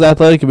lose all his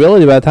athletic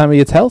ability by the time he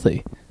gets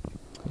healthy.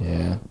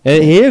 Yeah.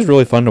 And he is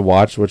really fun to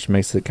watch, which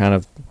makes it kind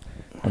of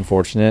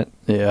unfortunate.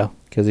 Yeah.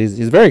 Because he's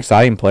a very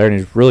exciting player, and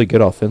he's really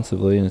good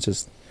offensively. And it's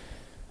just,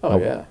 Oh,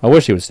 yeah. I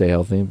wish he would stay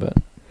healthy, but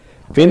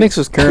Phoenix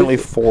is currently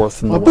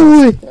 4th in the My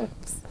West. boy.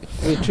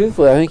 I mean,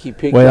 truthfully, I think he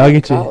peaked Wait, out I'll in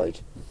get you.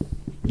 college.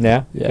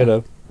 Yeah, Yeah. could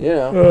have. You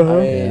know,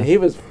 I mean, Yeah. he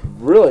was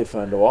really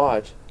fun to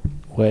watch.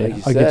 Wait, Like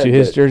you I'll get said, you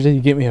his but- jersey.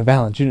 You get me a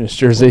Valanciunas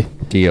jersey.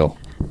 Deal.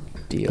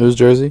 Whose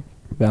jersey?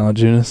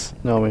 Valanciunas.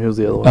 No, I mean, who's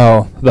the other one?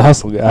 Oh, the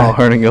hustle Oh, guy.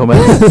 Hernan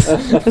Gomez.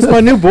 That's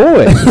my new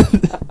boy.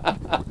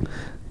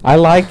 I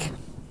like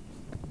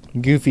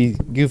goofy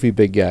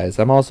big guys.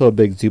 I'm also a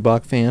big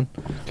Zubac fan.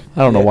 I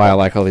don't know why I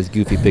like all these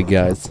goofy big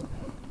guys.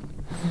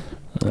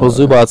 Well,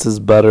 Zubats is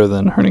better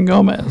than Hernan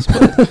Gomez.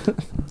 But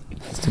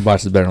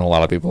Zubac is better than a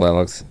lot of people,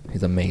 Alex.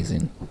 He's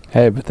amazing.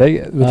 Hey, but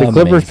the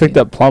Clippers picked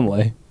up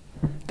Plumlee.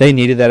 They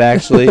needed that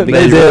actually. They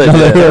because did,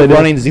 They're they did.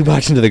 running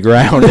Zubac into the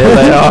ground. yeah,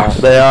 they are.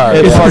 They are.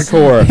 It's yeah.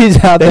 hardcore.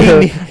 He's out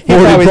there. He 40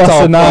 probably plus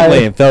saw a night.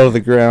 Plumlee and fell to the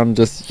ground.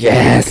 Just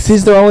Yes,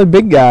 he's the only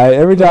big guy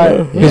every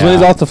time. Because when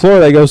he's Yeah. off the floor,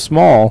 they go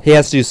small. He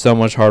has to do so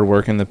much hard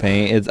work in the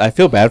paint. I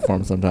feel bad for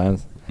him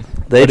sometimes.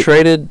 They But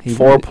traded he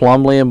for really-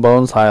 Plumlee and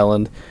Bones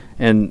Highland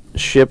and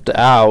shipped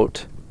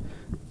out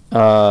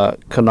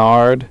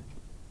Kennard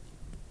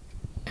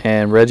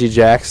and Reggie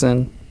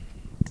Jackson.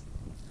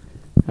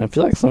 And I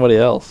feel like somebody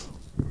else.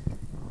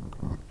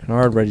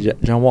 Kennard, Reggie,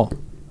 John Wall.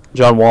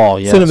 John Wall,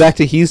 yes. Sent him back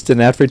to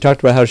Houston after he talked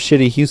about how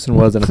shitty Houston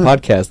was in a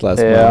podcast last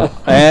Yeah.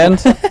 month. And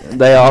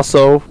they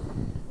also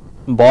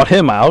bought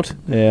him out.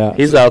 Yeah.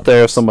 He's out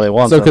there if somebody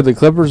wants So him. could the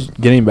Clippers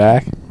get him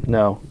back?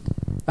 No.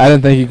 I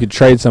didn't think you could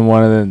trade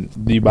someone and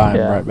then you buy him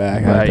Yeah. right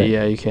back. I didn't think-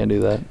 Yeah, you can't do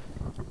that.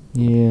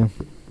 Yeah.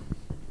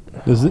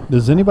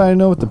 Does anybody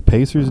know what the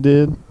Pacers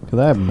did? Because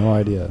I have no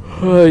idea.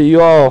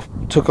 You all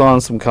took on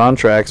some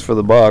contracts for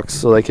the Bucks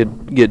so they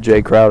could get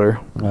Jay Crowder.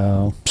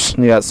 Oh,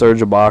 You got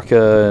Serge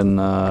Ibaka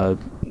and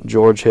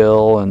George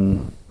Hill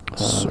and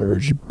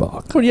Serge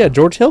Ibaka. Oh yeah,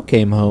 George Hill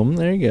came home.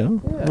 There you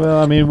go.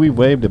 well, I mean, we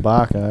waived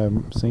Ibaka.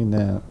 I've seen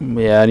that.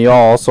 yeah, and you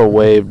all also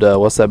waived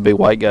what's that big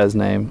white guy's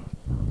name?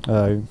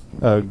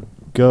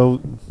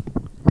 Go,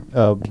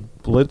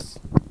 Blitz.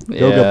 Yeah.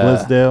 Goga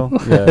Blitzdale.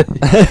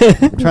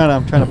 Yeah.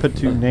 I'm trying to put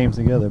two names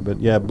together, but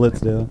yeah,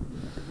 Blitzdale.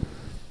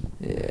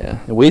 Yeah.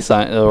 We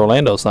signed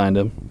Orlando signed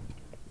him.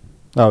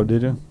 Oh,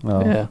 did you?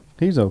 Oh, Yeah.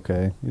 He's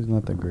okay. He's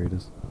not the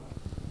greatest.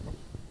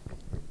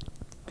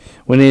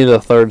 We needed a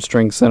third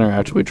string center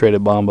after we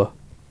traded Bamba.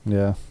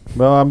 Yeah.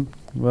 Well,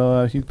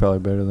 he's probably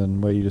better than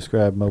what you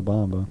described, Mo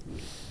Bamba.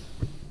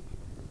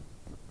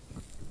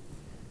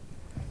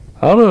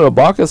 I don't know.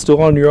 Ibaka's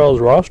still on your all's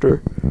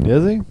roster.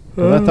 Is he?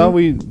 'Cause I thought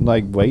we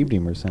waived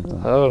him or something.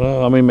 I don't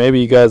know. I mean, maybe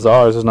you guys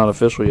are. It's just not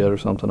official yet or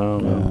something. I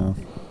don't know.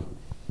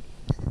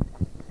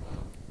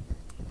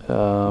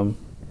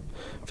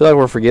 I feel like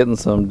we're forgetting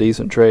some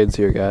decent trades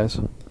here, guys.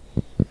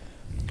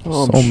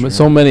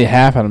 So many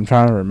happen. I'm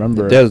trying to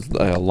remember. There's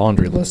a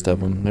laundry list of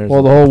them.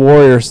 Well, the whole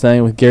Warriors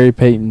thing with Gary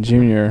Payton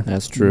Jr.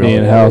 That's true.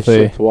 Being They healthy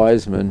shipped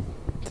Wiseman.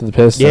 to the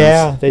Pistons.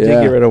 Yeah, they did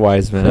Yeah. get rid of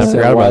Wiseman. I Sent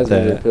forgot about Wiseman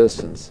to the that.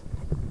 Pistons.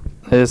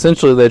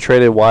 Essentially, they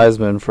traded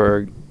Wiseman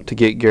to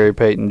get Gary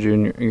Payton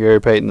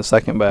the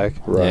second back.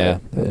 Right. Yeah.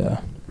 Yeah.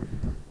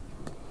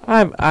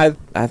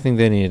 I think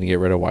they needed to get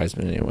rid of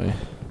Wiseman anyway.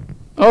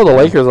 Oh, the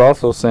Lakers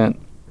also sent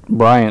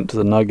Bryant to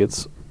the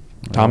Nuggets.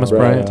 Thomas Right.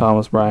 Bryant.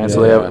 Thomas Bryant.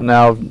 So Yeah. they have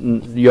now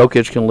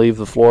Jokic can leave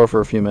the floor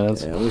for a few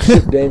minutes. Yeah, we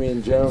shipped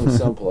Damian Jones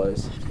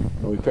someplace,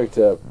 and we picked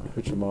up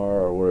Huchamar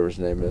or whatever his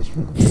name is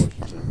from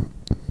Washington.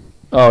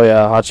 Oh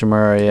yeah,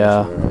 Hachimura.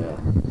 Yeah.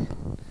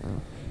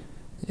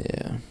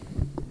 Yeah.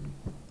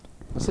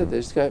 I said they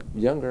just got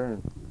younger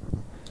and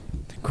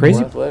Crazy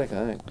more athletic,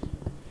 I think.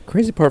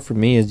 Crazy part for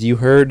me is you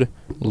heard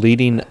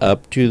leading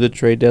up to the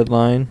trade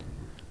deadline,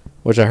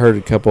 which I heard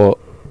a couple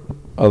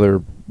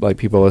other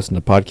people listen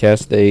to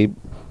podcasts. They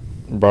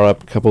brought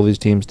up a couple of these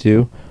teams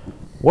too.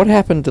 What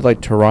happened to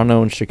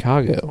Toronto and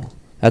Chicago?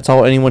 That's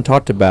all anyone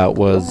talked about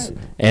was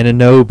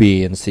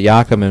Anunoby and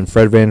Siakam and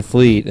Fred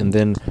VanVleet, and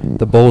then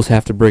the Bulls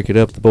have to break it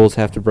up. The Bulls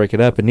have to break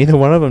it up, and neither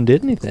one of them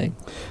did anything.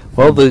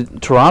 Well, the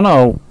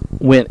Toronto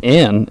went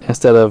in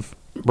instead of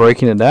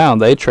breaking it down.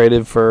 They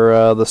traded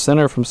for the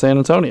center from San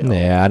Antonio.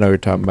 Yeah, I know what you're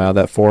talking about,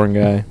 that foreign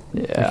guy.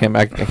 Yeah.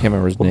 I can't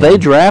remember his Well, name. they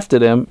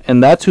drafted him,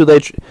 and that's who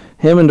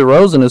him and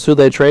DeRozan is who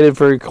they traded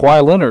for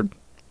Kawhi Leonard.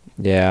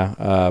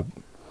 Yeah.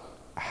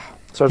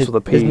 Starts with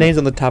a P. His name's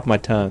on the top of my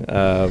tongue.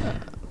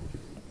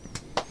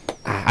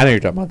 I know what you're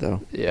talking about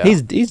though. Yeah.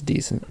 He's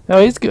decent.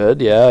 No, he's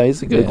good. Yeah,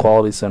 he's a good Yeah.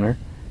 quality center.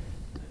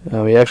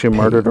 He actually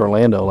murdered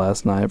Orlando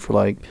last night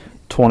for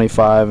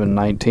 25 and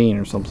 19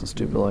 or something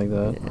stupid like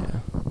that.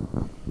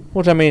 Yeah.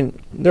 Which I mean,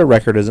 their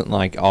record isn't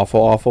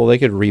awful. They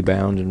could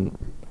rebound and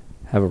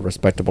have a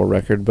respectable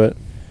record, but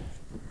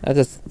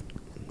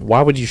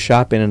why would you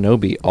shop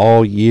Anunoby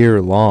all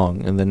year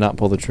long and then not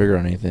pull the trigger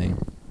on anything?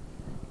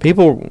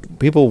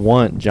 People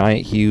want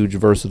giant, huge,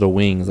 versatile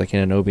wings like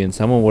Anunoby, and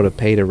someone would have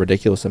paid a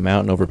ridiculous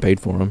amount and overpaid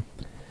for him.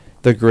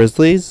 The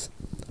Grizzlies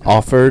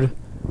offered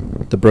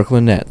the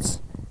Brooklyn Nets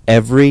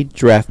every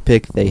draft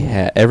pick they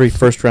had, every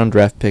first-round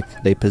draft pick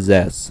they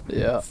possess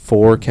Yeah.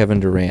 for Kevin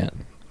Durant.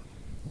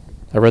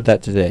 I read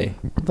that today.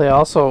 They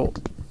also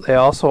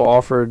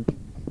offered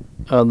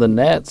the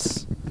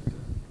Nets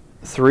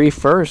 3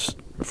 first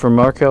for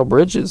Markel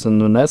Bridges,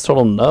 and the Nets told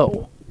him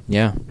no.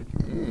 Yeah.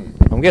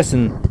 I'm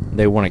guessing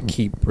they want to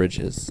keep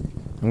Bridges.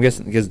 I'm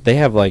guessing because they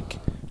have like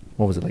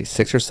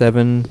 6 or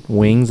 7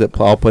 wings that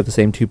all play the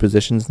same 2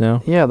 positions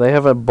now? Yeah, they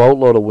have a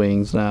boatload of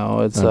wings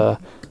now. It's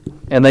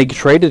and they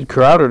traded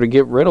Crowder to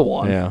get rid of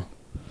one. Yeah.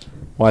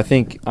 Well,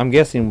 I'm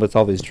guessing with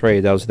all these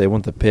trades, obviously they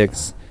want the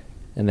picks,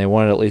 and they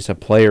wanted at least a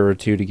player or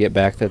two to get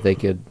back that they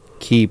could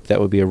keep. That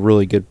would be a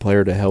really good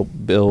player to help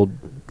build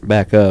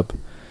back up.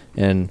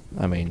 And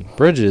I mean,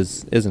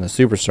 Bridges isn't a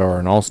superstar or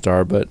an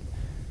all-star, but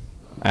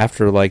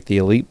after like the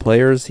elite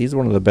players, he's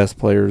one of the best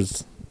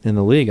players in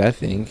the league, I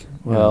think.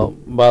 Well,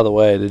 by the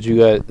way, did you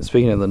guys,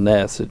 speaking of the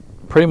Nets,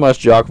 pretty much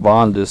Jacques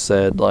Vaughn just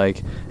said,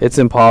 like, it's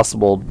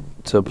impossible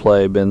to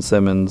play Ben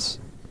Simmons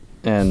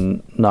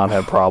and not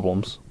have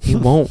problems. He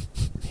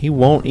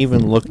won't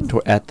even look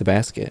at the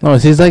basket. No,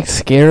 he's like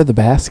scared of the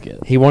basket.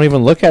 He won't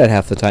even look at it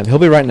half the time. He'll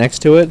be right next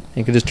to it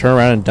and can just turn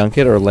around and dunk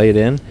it or lay it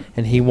in,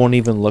 and he won't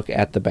even look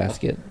at the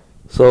basket.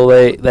 So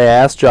they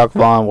asked Jacques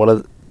Vaughn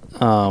what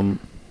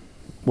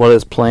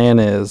his plan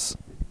is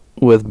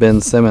with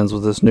Ben Simmons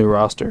with this new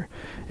roster.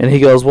 And he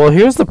goes, well,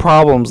 here's the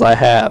problems I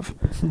have.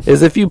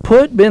 Is if you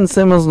put Ben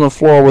Simmons on the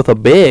floor with a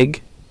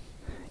big,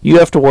 you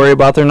have to worry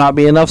about there not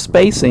being enough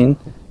spacing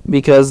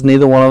because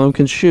neither one of them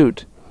can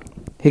shoot.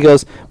 He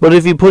goes, but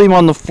if you put him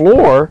on the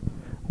floor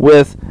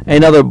with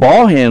another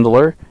ball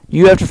handler,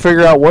 you have to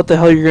figure out what the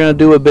hell you're going to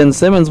do with Ben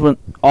Simmons when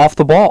off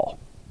the ball.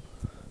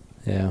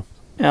 Yeah.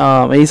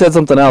 And he said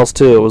something else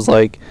too. It was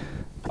like,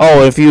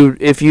 oh, if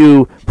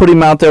you put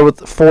him out there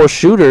with 4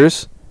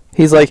 shooters,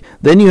 he's like,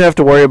 then you have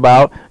to worry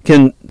about,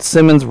 can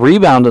Simmons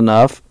rebound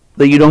enough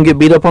that you don't get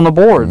beat up on the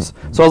boards?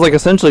 So I was like,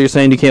 essentially, you're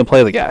saying you can't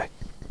play the guy.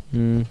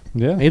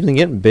 Yeah. He's been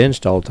getting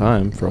benched all the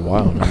time for a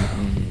while now.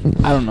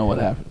 I don't know what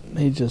happened.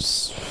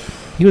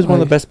 He was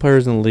one of the best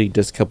players in the league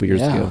just a couple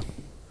years ago.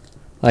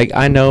 Like,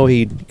 I know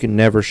he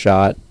never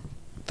shot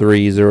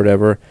threes or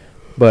whatever,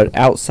 but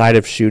outside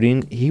of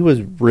shooting, he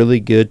was really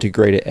good to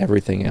great at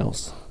everything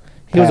else.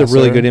 He was a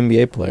really good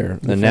NBA player,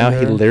 and now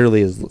he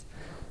literally is.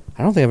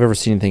 I don't think I've ever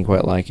seen anything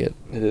quite like it.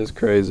 It is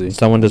crazy.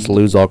 Someone just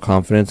lose all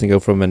confidence and go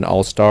from an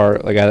all-star,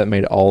 a guy that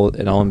made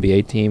an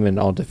all-NBA team and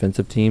all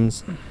defensive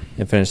teams,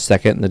 and finished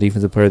second in the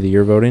Defensive Player of the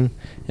Year voting,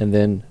 and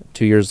then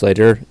 2 years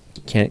later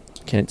can't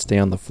stay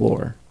on the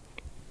floor,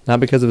 not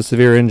because of a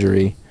severe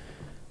injury,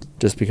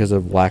 just because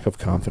of lack of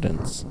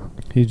confidence.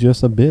 He's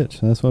just a bitch.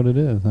 That's what it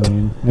is. I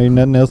mean, ain't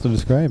nothing else to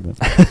describe it.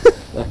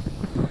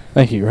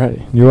 Thank you,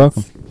 Roddy. You're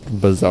welcome.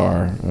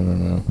 Bizarre. I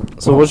don't know.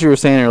 So what you were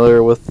saying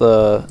earlier with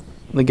the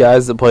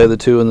guys that play the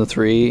 2 and the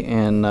 3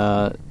 in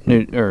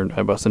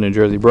New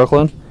Jersey,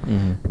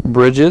 Brooklyn,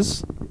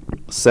 Bridges,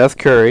 Seth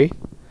Curry,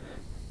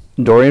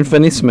 Dorian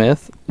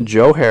Finney-Smith,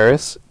 Joe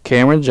Harris,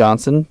 Cameron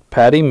Johnson,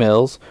 Patty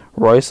Mills,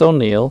 Royce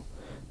O'Neal,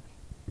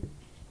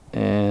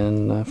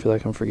 and I feel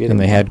like I'm forgetting. And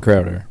they had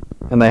Crowder.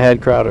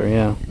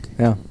 Yeah.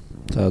 Yeah.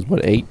 So that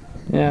was, 8?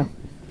 Yeah.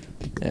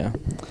 Yeah.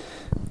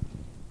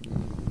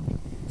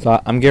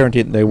 So I'm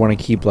guaranteed they want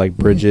to keep, like,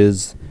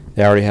 Bridges.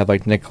 They already have,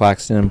 like, Nick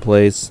Claxton in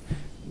place.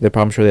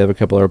 I'm sure they have a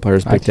couple other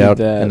players picked out.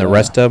 And the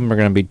rest of them are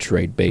going to be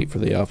trade bait for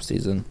the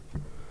offseason.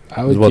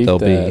 I would keep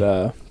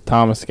that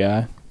Thomas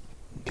guy.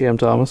 Cam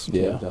Thomas?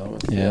 Yeah.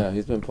 Thomas. Yeah,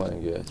 he's been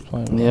playing good.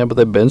 Yeah, but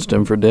they benched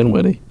him for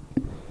Dinwiddie.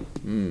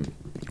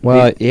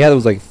 Well, there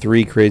was like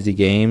 3 crazy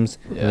games,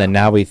 and then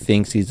now he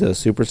thinks he's a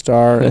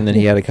superstar, and then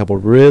he had a couple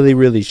really,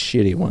 really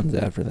shitty ones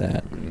after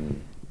that.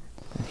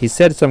 He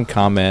said some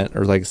comment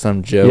or like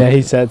some joke. Yeah,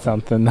 he said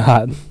something.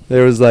 It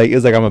was like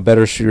I'm a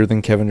better shooter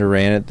than Kevin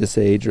Durant at this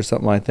age or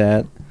something like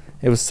that.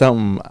 It was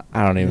something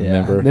I don't even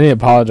remember. Then he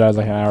apologized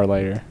like an hour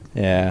later.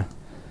 Yeah.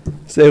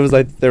 So it was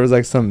like there was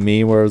like some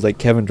meme where it was like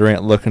Kevin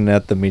Durant looking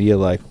at the media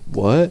like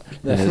what,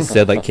 and it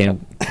said like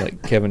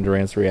Kevin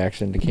Durant's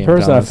reaction to Cam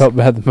Thomas. The person I felt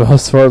bad the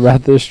most for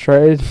about this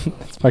trade,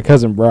 it's my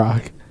cousin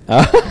Brock.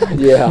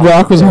 Yeah.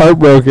 Brock was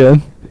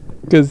heartbroken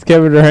because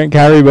Kevin Durant and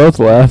Kyrie both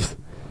left.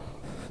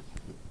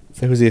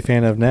 So who's he a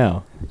fan of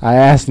now? I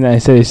asked him, and he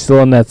said he's still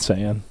a Nets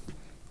fan.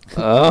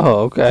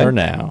 Oh, okay. For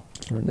now.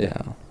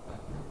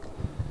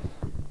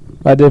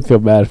 I did feel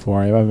bad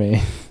for him. I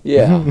mean,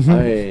 yeah.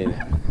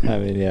 I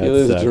mean, yeah. He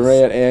loses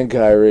Durant and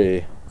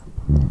Kyrie.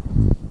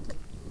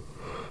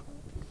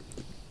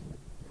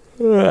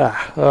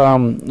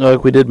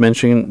 Like we did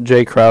mention,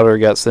 Jay Crowder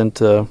got sent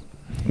to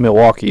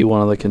Milwaukee,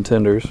 one of the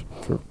contenders.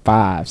 For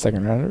 5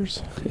 second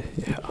rounders.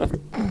 Yeah.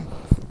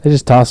 They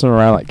just toss them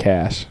around like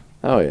cash.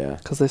 Oh, yeah.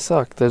 Because they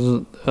suck. They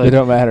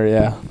don't matter,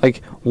 yeah.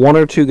 Like 1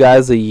 or 2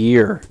 guys a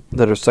year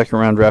that are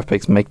second-round draft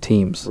picks make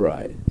teams.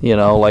 Right. You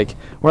know, like,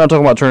 we're not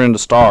talking about turning into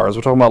stars.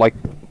 We're talking about, like,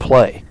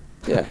 play.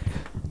 Yeah.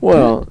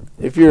 Well,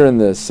 if you're in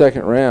the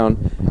second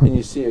round and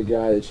you see a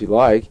guy that you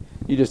like,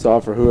 you just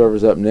offer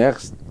whoever's up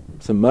next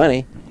some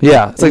money.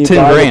 Yeah, it's like $10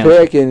 grand. You buy the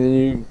pick and then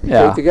you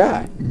take the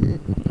guy.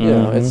 You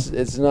know,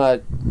 it's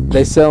not.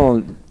 They sell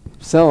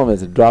them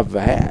as a drop of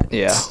a hat.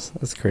 Yeah,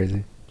 that's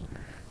crazy.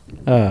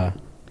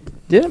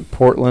 Didn't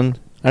Portland?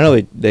 I know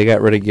they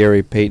got rid of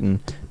Gary Payton.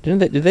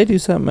 Did they do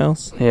something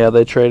else? Yeah,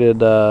 they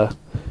traded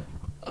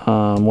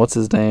what's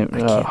his name?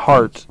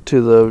 Hart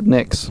to the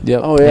Knicks.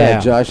 Yep. Oh yeah,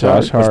 Josh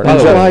Hart.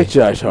 I like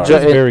Josh Hart.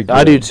 very good.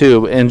 I do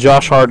too. And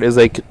Josh Hart is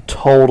a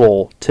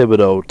total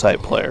Thibodeau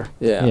type player.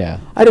 Yeah. Yeah.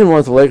 I didn't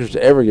want the Lakers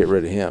to ever get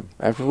rid of him.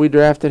 After we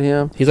drafted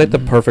him, He's like the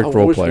perfect I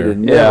role wish player. we'd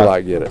never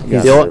Yeah. get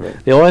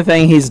it. The only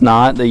thing he's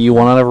not that you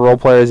want out of a role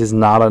player is he's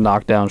not a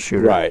knockdown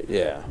shooter. Right.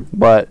 Yeah.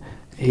 But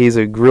he's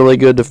a really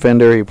good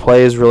defender. He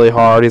plays really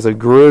hard. He's a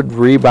good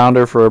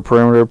rebounder for a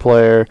perimeter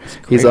player.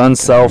 He's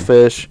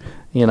unselfish.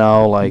 You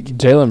know, like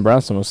Jalen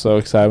Brunson was so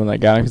excited when they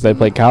got him because they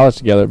played college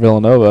together at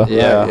Villanova.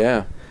 Yeah. Right,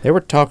 yeah. They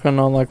were talking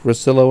on like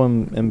Russillo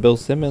and Bill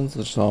Simmons,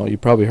 which you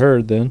probably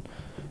heard then,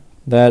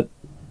 that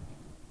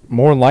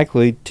more than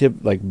likely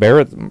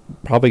Barrett's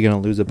probably going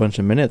to lose a bunch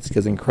of minutes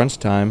because in crunch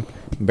time,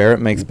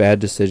 Barrett makes bad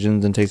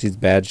decisions and takes these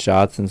bad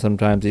shots, and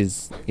sometimes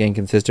he's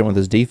inconsistent with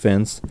his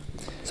defense.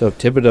 So if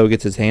Thibodeau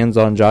gets his hands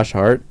on Josh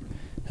Hart,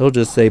 he'll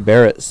just say,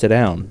 Barrett, sit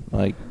down.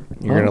 Like,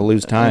 you're going to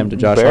lose time to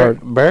Josh Hart.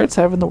 Barrett's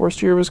having the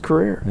worst year of his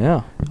career.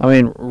 Yeah. I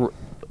mean,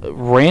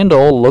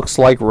 Randall looks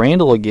like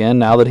Randall again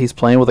now that he's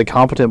playing with a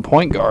competent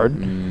point guard.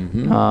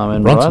 Mm-hmm.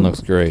 And Brunson looks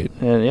great.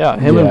 And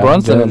him and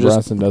Brunson Jalen are just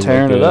Brunson does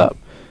tearing look it good. up.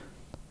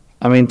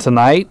 I mean,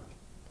 tonight,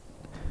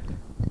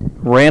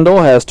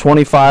 Randall has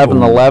 25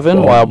 and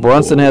 11, while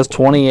Brunson has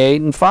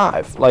 28 and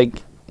 5.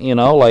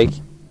 Yeah,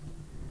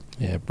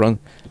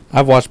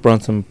 I've watched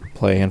Brunson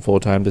play a handful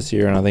of times this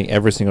year, and I think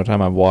every single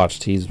time I've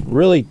watched, he's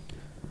really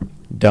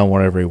done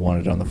whatever he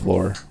wanted on the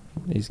floor.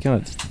 He's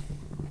kind of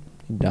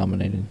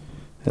dominated.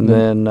 And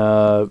then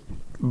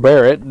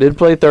Barrett did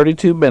play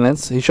 32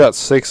 minutes. He shot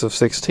 6 of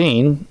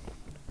 16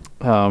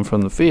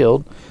 from the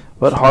field.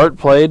 But Hart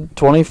played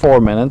 24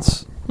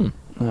 minutes.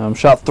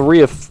 Shot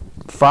 3 of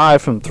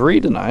 5 from 3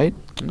 tonight.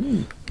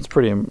 It's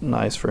pretty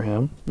nice for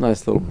him.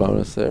 Nice little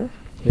bonus there.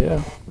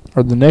 Yeah.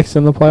 Are the Knicks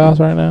in the playoffs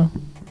right now?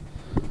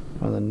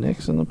 Are the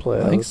Knicks in the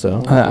playoffs? I think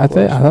so. I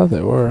thought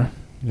they were.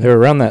 They're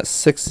around that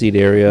 6th seed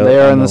area. They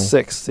are I in the know.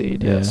 6th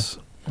seed, Yeah. yes.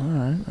 All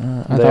right.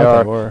 I They thought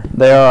are. they were.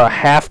 They are a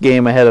half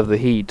game ahead of the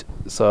Heat,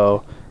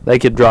 so they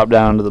could drop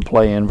down to the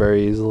play-in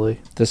very easily.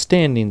 The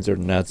standings are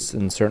nuts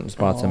in certain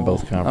spots in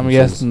both conferences. I'm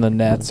guessing the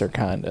Nets are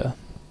kind of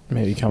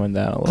maybe coming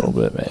down a little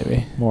bit,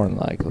 maybe. More than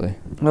likely.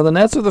 Well, the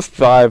Nets are the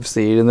 5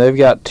 seed, and they've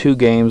got 2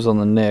 games on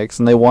the Knicks,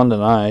 and they won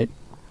tonight.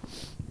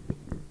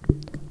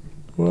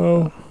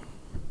 Well,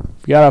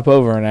 we got up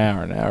over an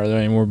hour now. Are there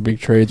any more big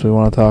trades we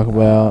want to talk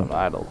about?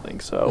 I don't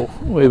think so.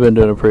 We've been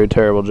doing a pretty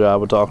terrible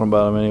job of talking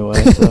about them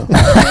anyway. So.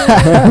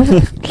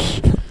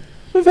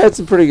 We've had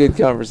some pretty good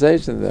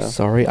conversations, though.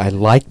 Sorry, I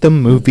like the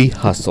movie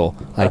Hustle.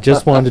 I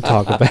just wanted to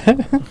talk about it.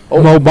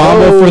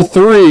 Obama for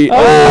 3.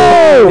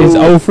 Oh! He's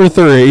 0 for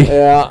 3.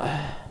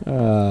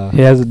 Yeah, He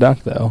has a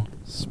dunk, though.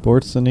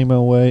 Sports the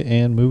NEMO Way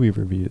and movie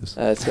reviews.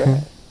 that's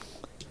right.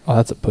 Oh,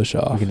 that's a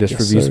push-off. We can just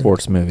Yes, review sir.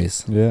 sports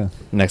movies. Yeah.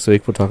 Next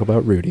week, we'll talk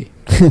about Rudy.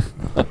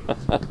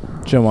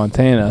 Joe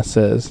Montana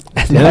says,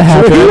 did it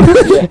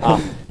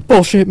happen?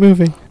 Bullshit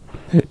movie.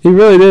 He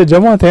really did. Joe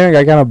Montana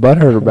got kind of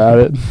butthurt about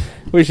it.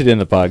 We should end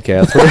the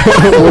podcast.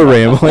 We're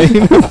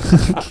rambling.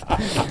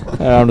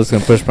 I'm just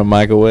going to push my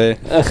mic away.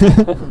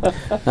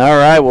 All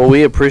right. Well,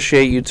 we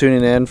appreciate you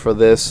tuning in for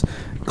this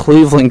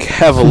Cleveland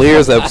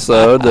Cavaliers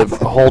episode, the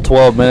whole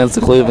 12 minutes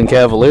of Cleveland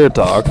Cavalier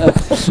talk.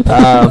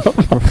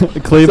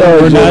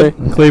 Cleveland, we're not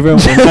trying.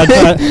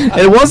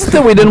 It wasn't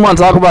that we didn't want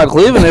to talk about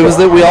Cleveland. It was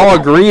that we all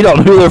agreed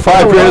on who their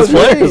 5 greatest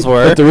players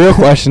were. But the real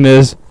question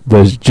is,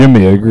 does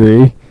Jimmy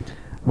agree?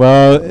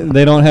 Well,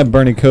 they don't have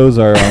Bernie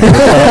Kosar on.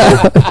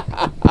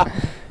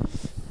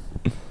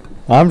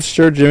 I'm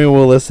sure Jimmy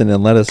will listen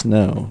and let us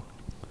know.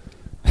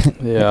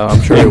 Yeah,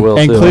 I'm sure he will,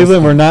 And too.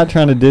 Cleveland, we're not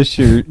trying to dish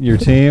your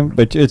team,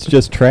 but it's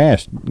just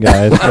trash,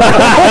 guys.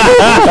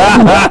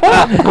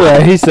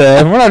 Yeah, he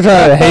said, we're not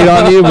trying to hate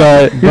on you,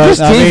 but your I team's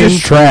mean-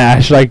 just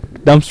trash, like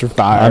dumpster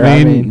fire.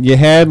 I mean, you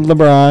had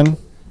LeBron,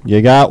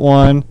 you got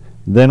one,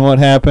 then what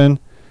happened?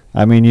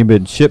 I mean, you've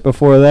been shit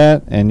before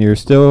that, and you're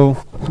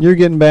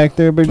getting back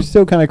there, but you're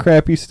still kind of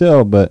crappy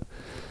still, but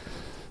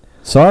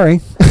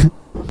sorry.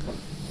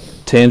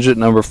 Tangent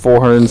number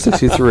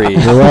 463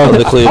 of Well, the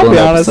I'll Cleveland be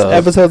honest, episode.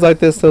 episodes like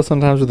this, though,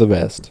 sometimes are the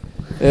best.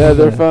 Yeah,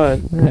 they're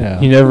fun. Yeah.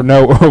 you never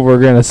know what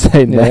we're going to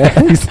say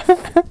next.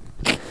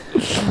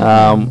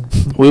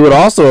 We would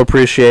also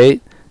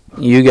appreciate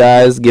you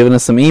guys giving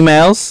us some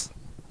emails,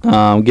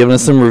 giving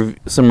us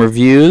some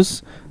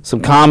reviews,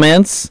 some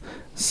comments,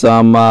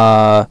 some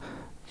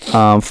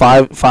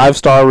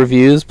 5-star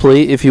reviews,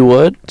 please, if you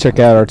would. Check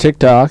out our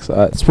TikToks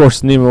at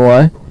Sports the NEMO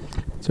Way.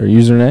 It's our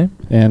username.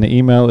 And the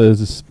email is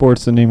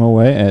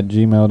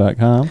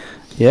sportsthenemoway@gmail.com.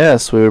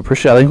 Yes, we would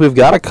appreciate. I think we've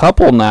got a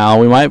couple now.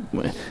 We might,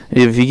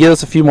 if you give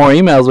us a few more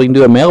emails, we can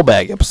do a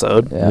mailbag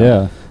episode.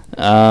 Yeah.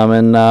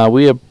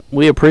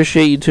 We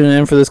appreciate you tuning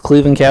in for this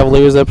Cleveland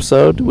Cavaliers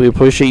episode. We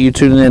appreciate you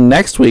tuning in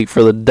next week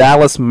for the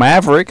Dallas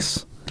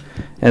Mavericks.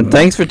 And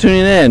thanks for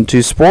tuning in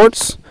to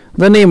Sports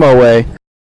the NEMO Way.